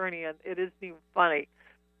Saturnian, it isn't even funny.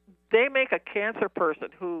 They make a Cancer person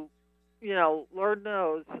who, Lord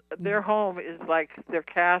knows, their home is like their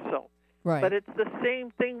castle. Right. But it's the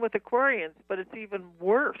same thing with Aquarians, but it's even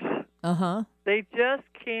worse. Uh-huh. They just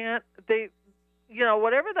can't,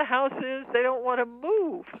 whatever the house is, they don't want to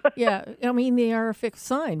move. Yeah, I mean, they are a fixed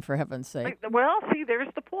sign, for heaven's sake. Well, see, there's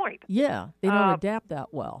the point. Yeah, they don't adapt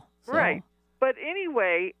that well. So. Right. But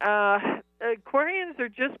anyway, Aquarians are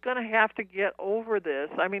just going to have to get over this.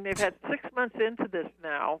 I mean, they've had 6 months into this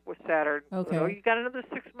now with Saturn. Okay. So you got another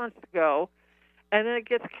 6 months to go. And then it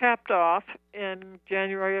gets capped off in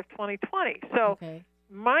January of 2020. So Okay.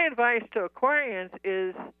 my advice to Aquarians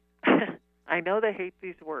is, I know they hate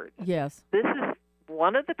these words. Yes. This is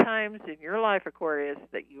one of the times in your life, Aquarius,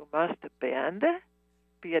 that you must bend,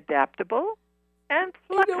 be adaptable, and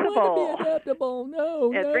I flexible. don't want to be adaptable.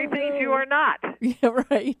 No, And no, three things no. you are not. Yeah,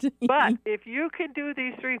 right. But if you can do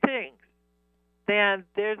these three things, then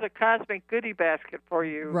there's a cosmic goodie basket for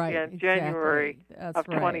you Right, in January exactly. That's of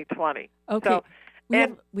right. 2020. Okay. So,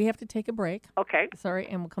 we have to take a break. okay. Sorry,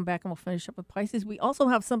 and we'll come back and we'll finish up with Pisces. We also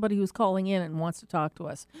have somebody who's calling in and wants to talk to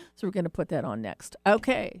us, so we're going to put that on next.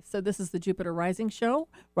 Okay, so this is the Jupiter Rising Show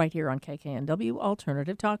right here on KKNW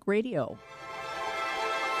Alternative Talk Radio.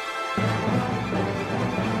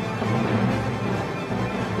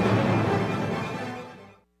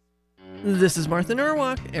 This is Martha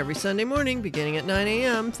Norwalk. Every Sunday morning, beginning at 9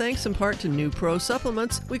 a.m., thanks in part to New Pro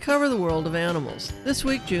Supplements, we cover the world of animals. This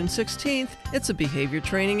week, June 16th, it's a Behavior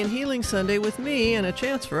Training and Healing Sunday with me and a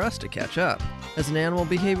chance for us to catch up. As an animal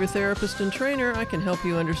behavior therapist and trainer, I can help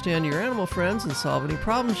you understand your animal friends and solve any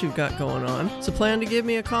problems you've got going on. So plan to give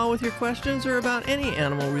me a call with your questions or about any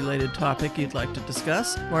animal-related topic you'd like to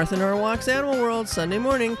discuss. Martha Norwalk's Animal World, Sunday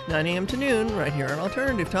morning, 9 a.m. to noon, right here on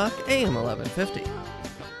Alternative Talk, AM 1150.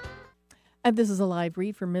 And this is a live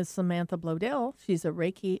read from Ms. Samantha Blodell. She's a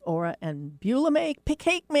Reiki, Aura, and Beulah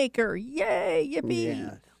cake maker. Yay! Yippee!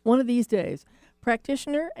 Yes. One of these days.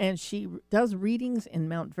 Practitioner, and she does readings in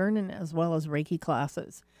Mount Vernon as well as Reiki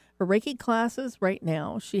classes. Her Reiki classes right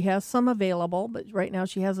now, she has some available, but right now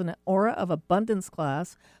she has an Aura of Abundance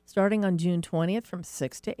class starting on June 20th from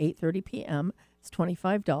 6 to 8:30 p.m. It's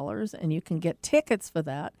 $25, and you can get tickets for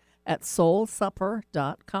that at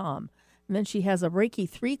soulsupper.com. And then she has a Reiki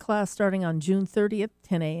 3 class starting on June 30th,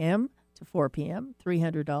 10 a.m. to 4 p.m.,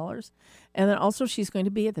 $300. And then also she's going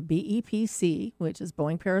to be at the BEPC, which is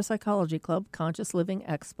Boeing Parapsychology Club Conscious Living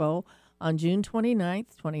Expo on June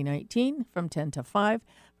 29th, 2019 from 10 to 5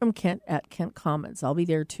 from Kent at Kent Commons. I'll be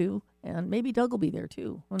there too, and maybe Doug will be there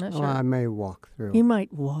too. I'm not sure. I may walk through. He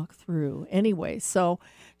might walk through. Anyway, so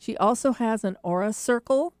she also has an Aura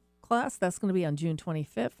Circle class. That's going to be on June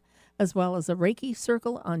 25th. As well as a Reiki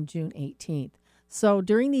Circle on June 18th. So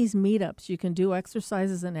during these meetups, you can do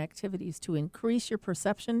exercises and activities to increase your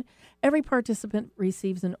perception. Every participant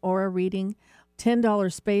receives an aura reading.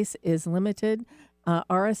 $10 space is limited.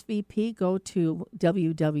 RSVP, go to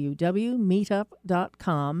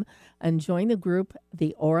www.meetup.com and join the group,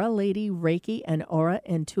 the Aura Lady Reiki and Aura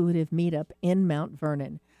Intuitive Meetup in Mount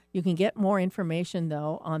Vernon. You can get more information,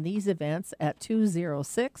 though, on these events at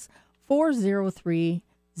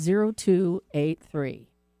 206-403-0283.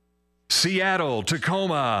 Seattle,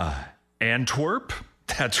 Tacoma, Antwerp.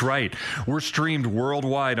 That's right. We're streamed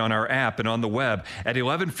worldwide on our app and on the web at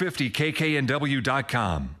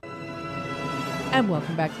 1150kknw.com. And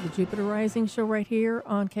welcome back to the Jupiter Rising Show right here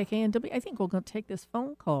on KKNW. I think we're going to take this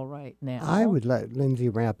phone call right now. I would let Lindsay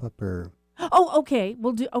wrap up her... Oh, okay.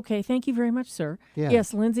 We'll do. Okay, thank you very much, sir. Yeah.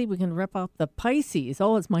 Yes, Lindsay, we can wrap up the Pisces.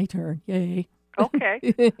 Oh, it's my turn. Yay. Okay.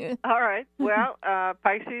 All right. Well,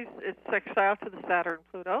 Pisces is sextile to the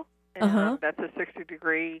Saturn-Pluto. And that's a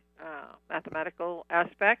 60-degree mathematical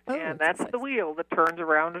aspect, and that's the wheel that turns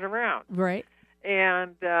around and around. Right.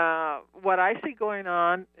 And what I see going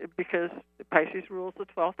on, because Pisces rules the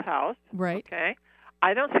 12th house, right? Okay,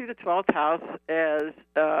 I don't see the 12th house as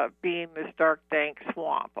being this dark, dank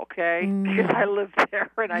swamp, okay? Because I live there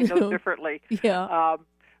and I know differently. Yeah.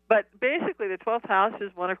 But basically, the 12th house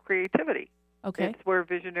is one of creativity. Okay. It's where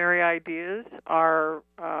visionary ideas are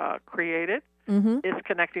created. Mm-hmm. Is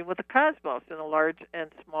connecting with the cosmos in a large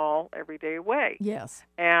and small everyday way. Yes.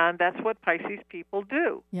 And that's what Pisces people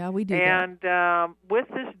do. Yeah, we do and with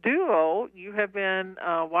this duo, you have been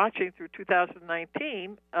watching through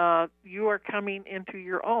 2019, you are coming into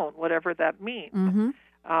your own, whatever that means. Mm-hmm.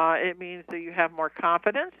 It means that you have more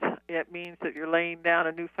confidence. It means that you're laying down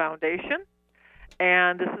a new foundation.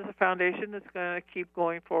 And this is a foundation that's going to keep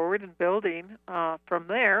going forward and building from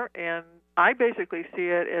there. And I basically see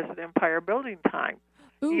it as an empire building time.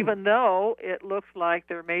 Ooh. Even though it looks like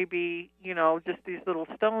there may be, just these little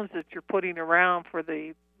stones that you're putting around for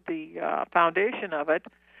the foundation of it,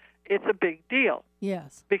 it's a big deal.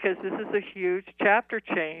 Yes. Because this is a huge chapter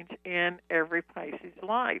change in every Pisces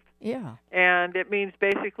life. Yeah. And it means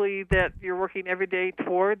basically that you're working every day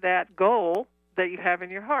toward that goal that you have in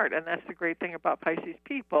your heart. And that's the great thing about Pisces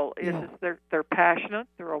people is they're passionate,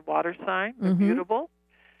 they're a water sign, they're mutable,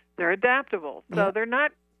 they're adaptable. So they're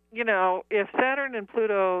not, if Saturn and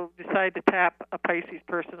Pluto decide to tap a Pisces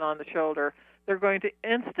person on the shoulder, they're going to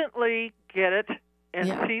instantly get it and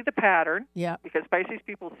see the pattern. Yeah. Because Pisces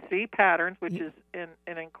people see patterns, which is an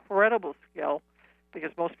incredible skill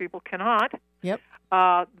because most people cannot. Yep.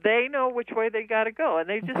 They know which way they got to go, and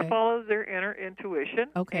they just follow their inner intuition,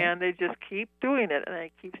 and they just keep doing it, and they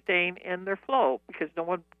keep staying in their flow because no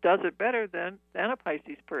one does it better than a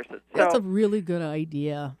Pisces person. So, that's a really good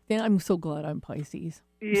idea. I'm so glad I'm Pisces.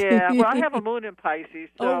 Yeah, well, I have a moon in Pisces.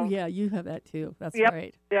 So. Oh, yeah, you have that too. That's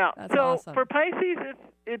right. Yeah, that's so awesome. For Pisces,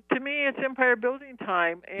 to me, it's empire building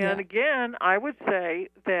time, and again, I would say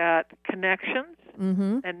that connections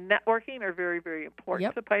and networking are very, very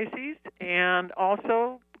important to Pisces, and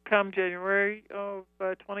also come January of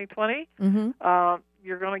 2020,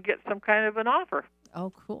 you're going to get some kind of an offer.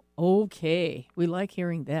 Oh, cool. Okay. We like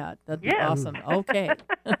hearing that. That'd be awesome. Okay.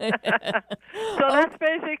 So that's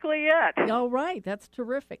basically it. All right. That's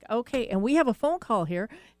terrific. Okay. And we have a phone call here.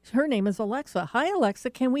 Her name is Alexa. Hi,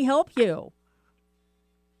 Alexa. Can we help you?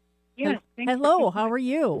 Yes. Hello. How are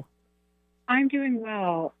you? I'm doing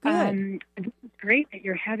well. Good. It's great that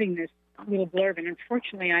you're having this little blurb, and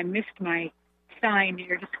unfortunately I missed my sign in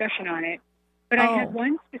your discussion on it. But I had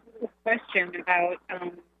one specific question about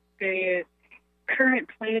the current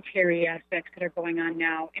planetary aspects that are going on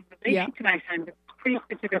now in relation to my sign. It's a pretty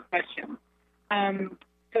specific question.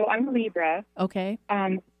 So I'm a Libra. Okay.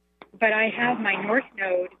 But I have my North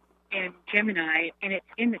Node in Gemini, and it's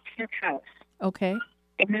in the 10th house. Okay.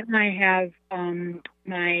 And then I have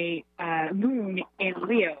my moon in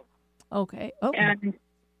Leo. Okay. Oh.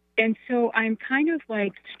 And so I'm kind of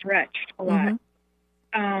like stretched a lot.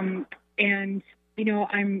 And, I'm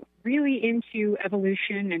really into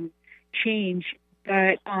evolution and change,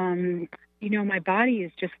 but, my body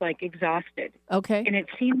is just like exhausted. Okay. And it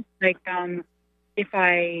seems like if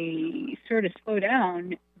I sort of slow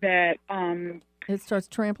down that... it starts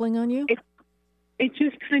trampling on you? It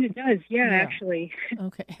just kind of does, actually.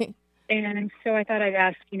 Okay. And so I thought I'd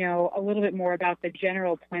ask, a little bit more about the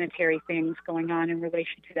general planetary things going on in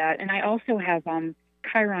relation to that. And I also have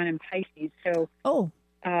Chiron and Pisces. So,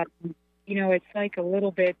 it's like a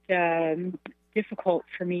little bit difficult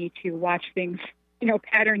for me to watch things,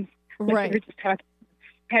 patterns. Like we were just talking,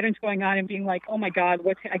 patterns going on and being like, oh, my God,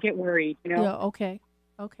 I get worried, Yeah, okay.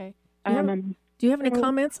 Okay. Do you have any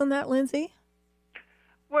comments on that, Lindsay?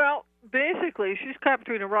 Well, basically, she's caught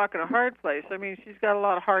between a rock and a hard place. I mean, she's got a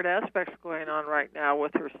lot of hard aspects going on right now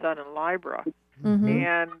with her sun in Libra.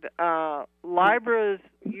 And Libra's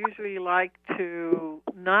usually like to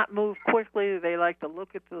not move quickly. They like to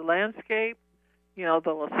look at the landscape.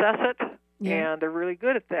 They'll assess it, and they're really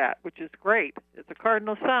good at that, which is great. It's a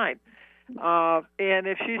cardinal sign. And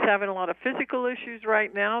if she's having a lot of physical issues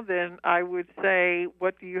right now, then I would say,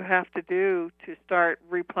 what do you have to do to start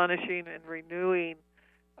replenishing and renewing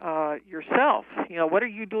yourself? What are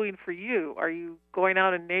you doing for you? Are you going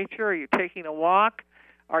out in nature? Are you taking a walk?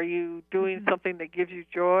 Are you doing something that gives you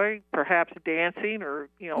joy, perhaps dancing or,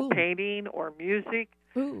 painting or music?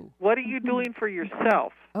 Ooh. What are you doing for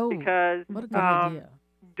yourself? Because what a good idea.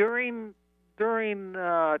 during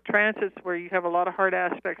transits where you have a lot of hard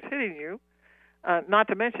aspects hitting you, not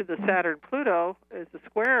to mention the Saturn-Pluto is a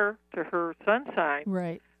square to her sun sign.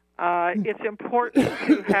 Right. It's important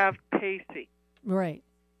to have pacing. Right.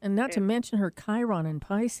 And not to mention her Chiron in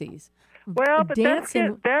Pisces. Well, but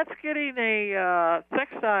dancing, that's getting a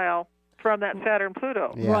sextile from that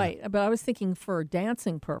Saturn-Pluto. Yeah. Right. But I was thinking for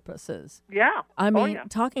dancing purposes. Yeah. I mean,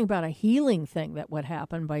 talking about a healing thing that would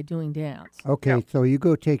happen by doing dance. Okay, so you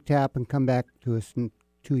go take tap and come back to us in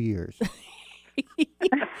 2 years.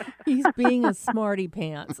 He's being a smarty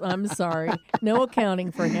pants. I'm sorry. No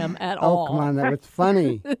accounting for him at all. Oh, come on. That was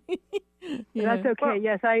funny. Yeah. That's okay.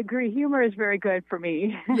 Yes, I agree. Humor is very good for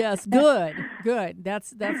me. Yes, good.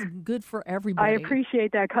 That's good for everybody. I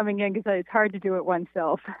appreciate that coming in because it's hard to do it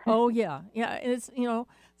oneself. Oh, yeah. Yeah, and it's,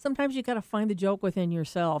 sometimes you got to find the joke within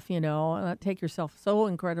yourself, and not take yourself so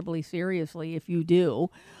incredibly seriously if you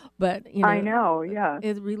do. But, I know, yeah.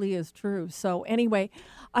 It really is true. So anyway,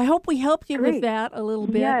 I hope we helped you with that a little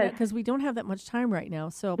bit because we don't have that much time right now.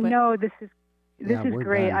 So, but no, this is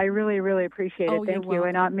great. Done. I really, really appreciate it. Thank you.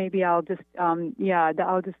 Welcome. And maybe I'll just, I'll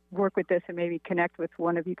just work with this and maybe connect with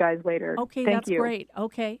one of you guys later. Okay, thank that's you. great.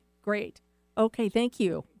 Okay, great. Okay, thank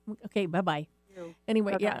you. Okay, bye-bye.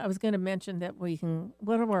 Anyway, Bye-bye. I was going to mention that we can,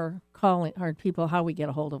 what are our people, how we get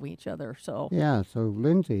a hold of each other. So Yeah, so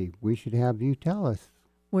Lindsay, we should have you tell us.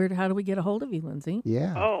 how do we get a hold of you, Lindsay?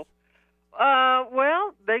 Yeah. Oh.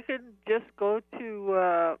 Well, they can just go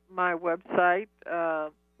to my website,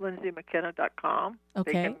 LindsayMcKenna.com.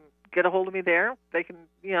 Okay. They can get a hold of me there. They can,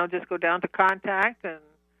 just go down to contact and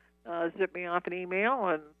zip me off an email,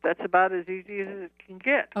 and that's about as easy as it can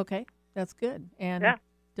get. Okay, that's good. And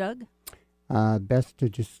Doug? Best to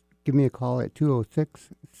just give me a call at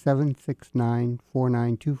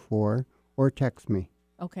 206-769-4924 or text me.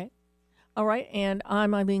 Okay. All right, and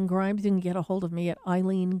I'm Eileen Grimes. You can get a hold of me at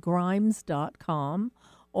eileengrimes.com,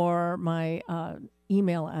 or my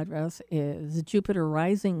email address is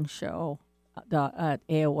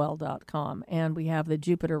jupiterrisingshow@aol.com, and we have the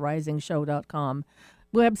jupiterrisingshow.com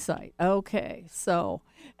website. Okay, so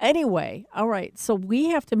anyway, all right, so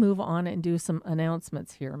we have to move on and do some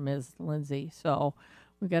announcements here, Ms. Lindsay, so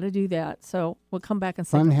we got to do that. So we'll come back and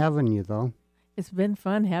say Fun having you, though. It's been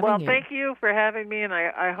fun having you. Well, thank you for having me, and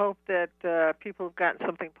I hope that people have gotten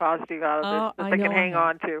something positive out of this that they can hang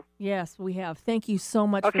on to. Yes, we have. Thank you so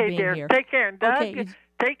much for being dear. here. Take care. And Doug, Okay,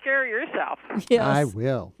 take care of yourself. Yes, I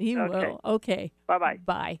will. You Okay. will. Okay. Bye-bye.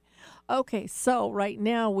 Bye. Okay, so right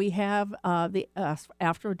now we have the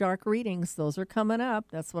After Dark readings. Those are coming up.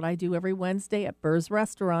 That's what I do every Wednesday at Burr's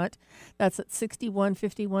Restaurant. That's at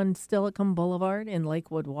 6151 Stillicum Boulevard in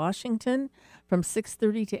Lakewood, Washington, from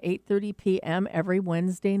 6:30 to 8:30 p.m. every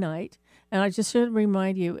Wednesday night. And I just should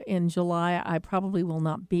remind you, in July, I probably will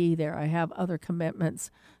not be there. I have other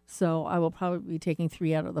commitments, so I will probably be taking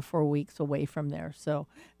 3 out of the 4 weeks away from there. So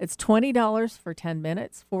it's $20 for 10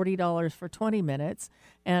 minutes, $40 for 20 minutes.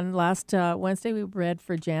 And last Wednesday, we read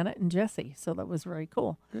for Janet and Jesse, so that was very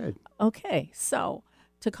cool. Good. Okay, so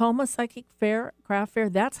Tacoma Psychic Fair, Craft Fair,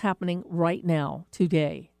 that's happening right now,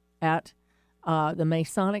 today, at the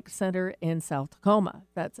Masonic Center in South Tacoma.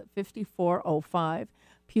 That's at 5405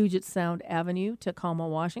 Puget Sound Avenue, Tacoma,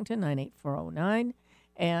 Washington, 98409.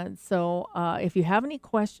 And so if you have any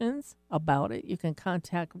questions about it, you can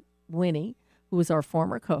contact Winnie, who is our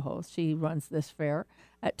former co-host. She runs this fair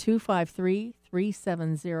at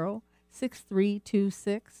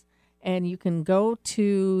 253-370-6326. And you can go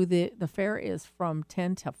to the fair is from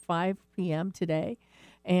 10 to 5 p.m. today.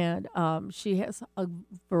 And she has a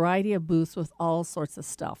variety of booths with all sorts of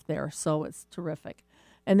stuff there. So it's terrific.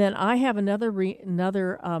 And then I have another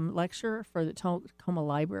lecture for the Tacoma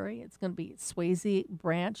Library. It's going to be at Swayze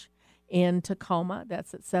Branch in Tacoma.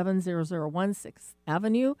 That's at 70016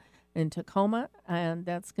 Avenue in Tacoma. And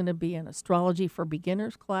that's going to be an astrology for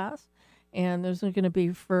beginners class. And there's going to be,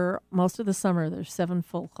 for most of the summer, there's 7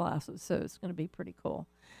 full classes. So it's going to be pretty cool.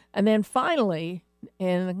 And then finally,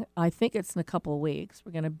 I think it's in a couple of weeks,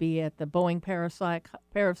 we're going to be at the Boeing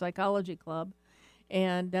Parapsychology Club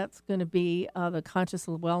And that's going to be the Conscious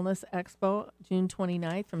Wellness Expo, June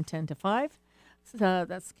 29th from 10 to 5. So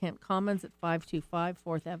that's Kent Commons at 525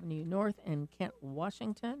 4th Avenue North in Kent,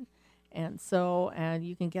 Washington. And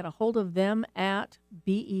you can get a hold of them at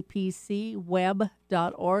bepcweb.org.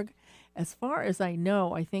 As far as I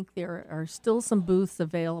know, I think there are still some booths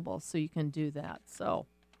available, so you can do that. So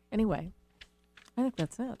anyway, I think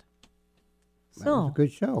that's it. That was a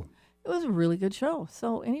good show. It was a really good show.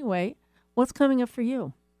 So anyway, what's coming up for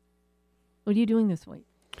you? What are you doing this week?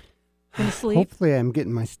 Going to sleep? Hopefully I'm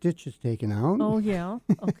getting my stitches taken out. Oh, yeah.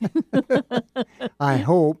 Okay. I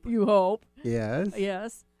hope. You hope. Yes.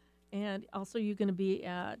 Yes. And also, you're going to be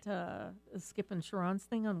at Skip and Sharon's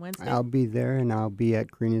thing on Wednesday? I'll be there, and I'll be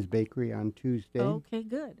at Karina's Bakery on Tuesday. Okay,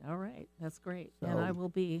 good. All right. That's great. So. And I will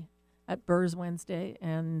be at Burr's Wednesday,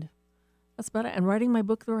 and that's about it. And writing my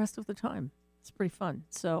book the rest of the time. It's pretty fun.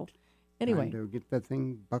 So, anyway. Time to get that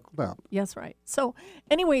thing buckled up. Yes, right. So,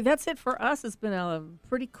 anyway, that's it for us. It's been a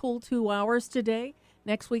pretty cool 2 hours today.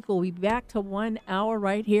 Next week, we'll be back to 1 hour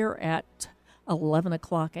right here at 11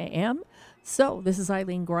 o'clock a.m. So, this is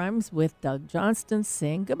Eileen Grimes with Doug Johnston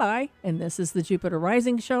saying goodbye. And this is the Jupiter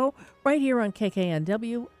Rising Show right here on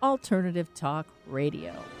KKNW Alternative Talk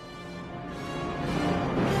Radio.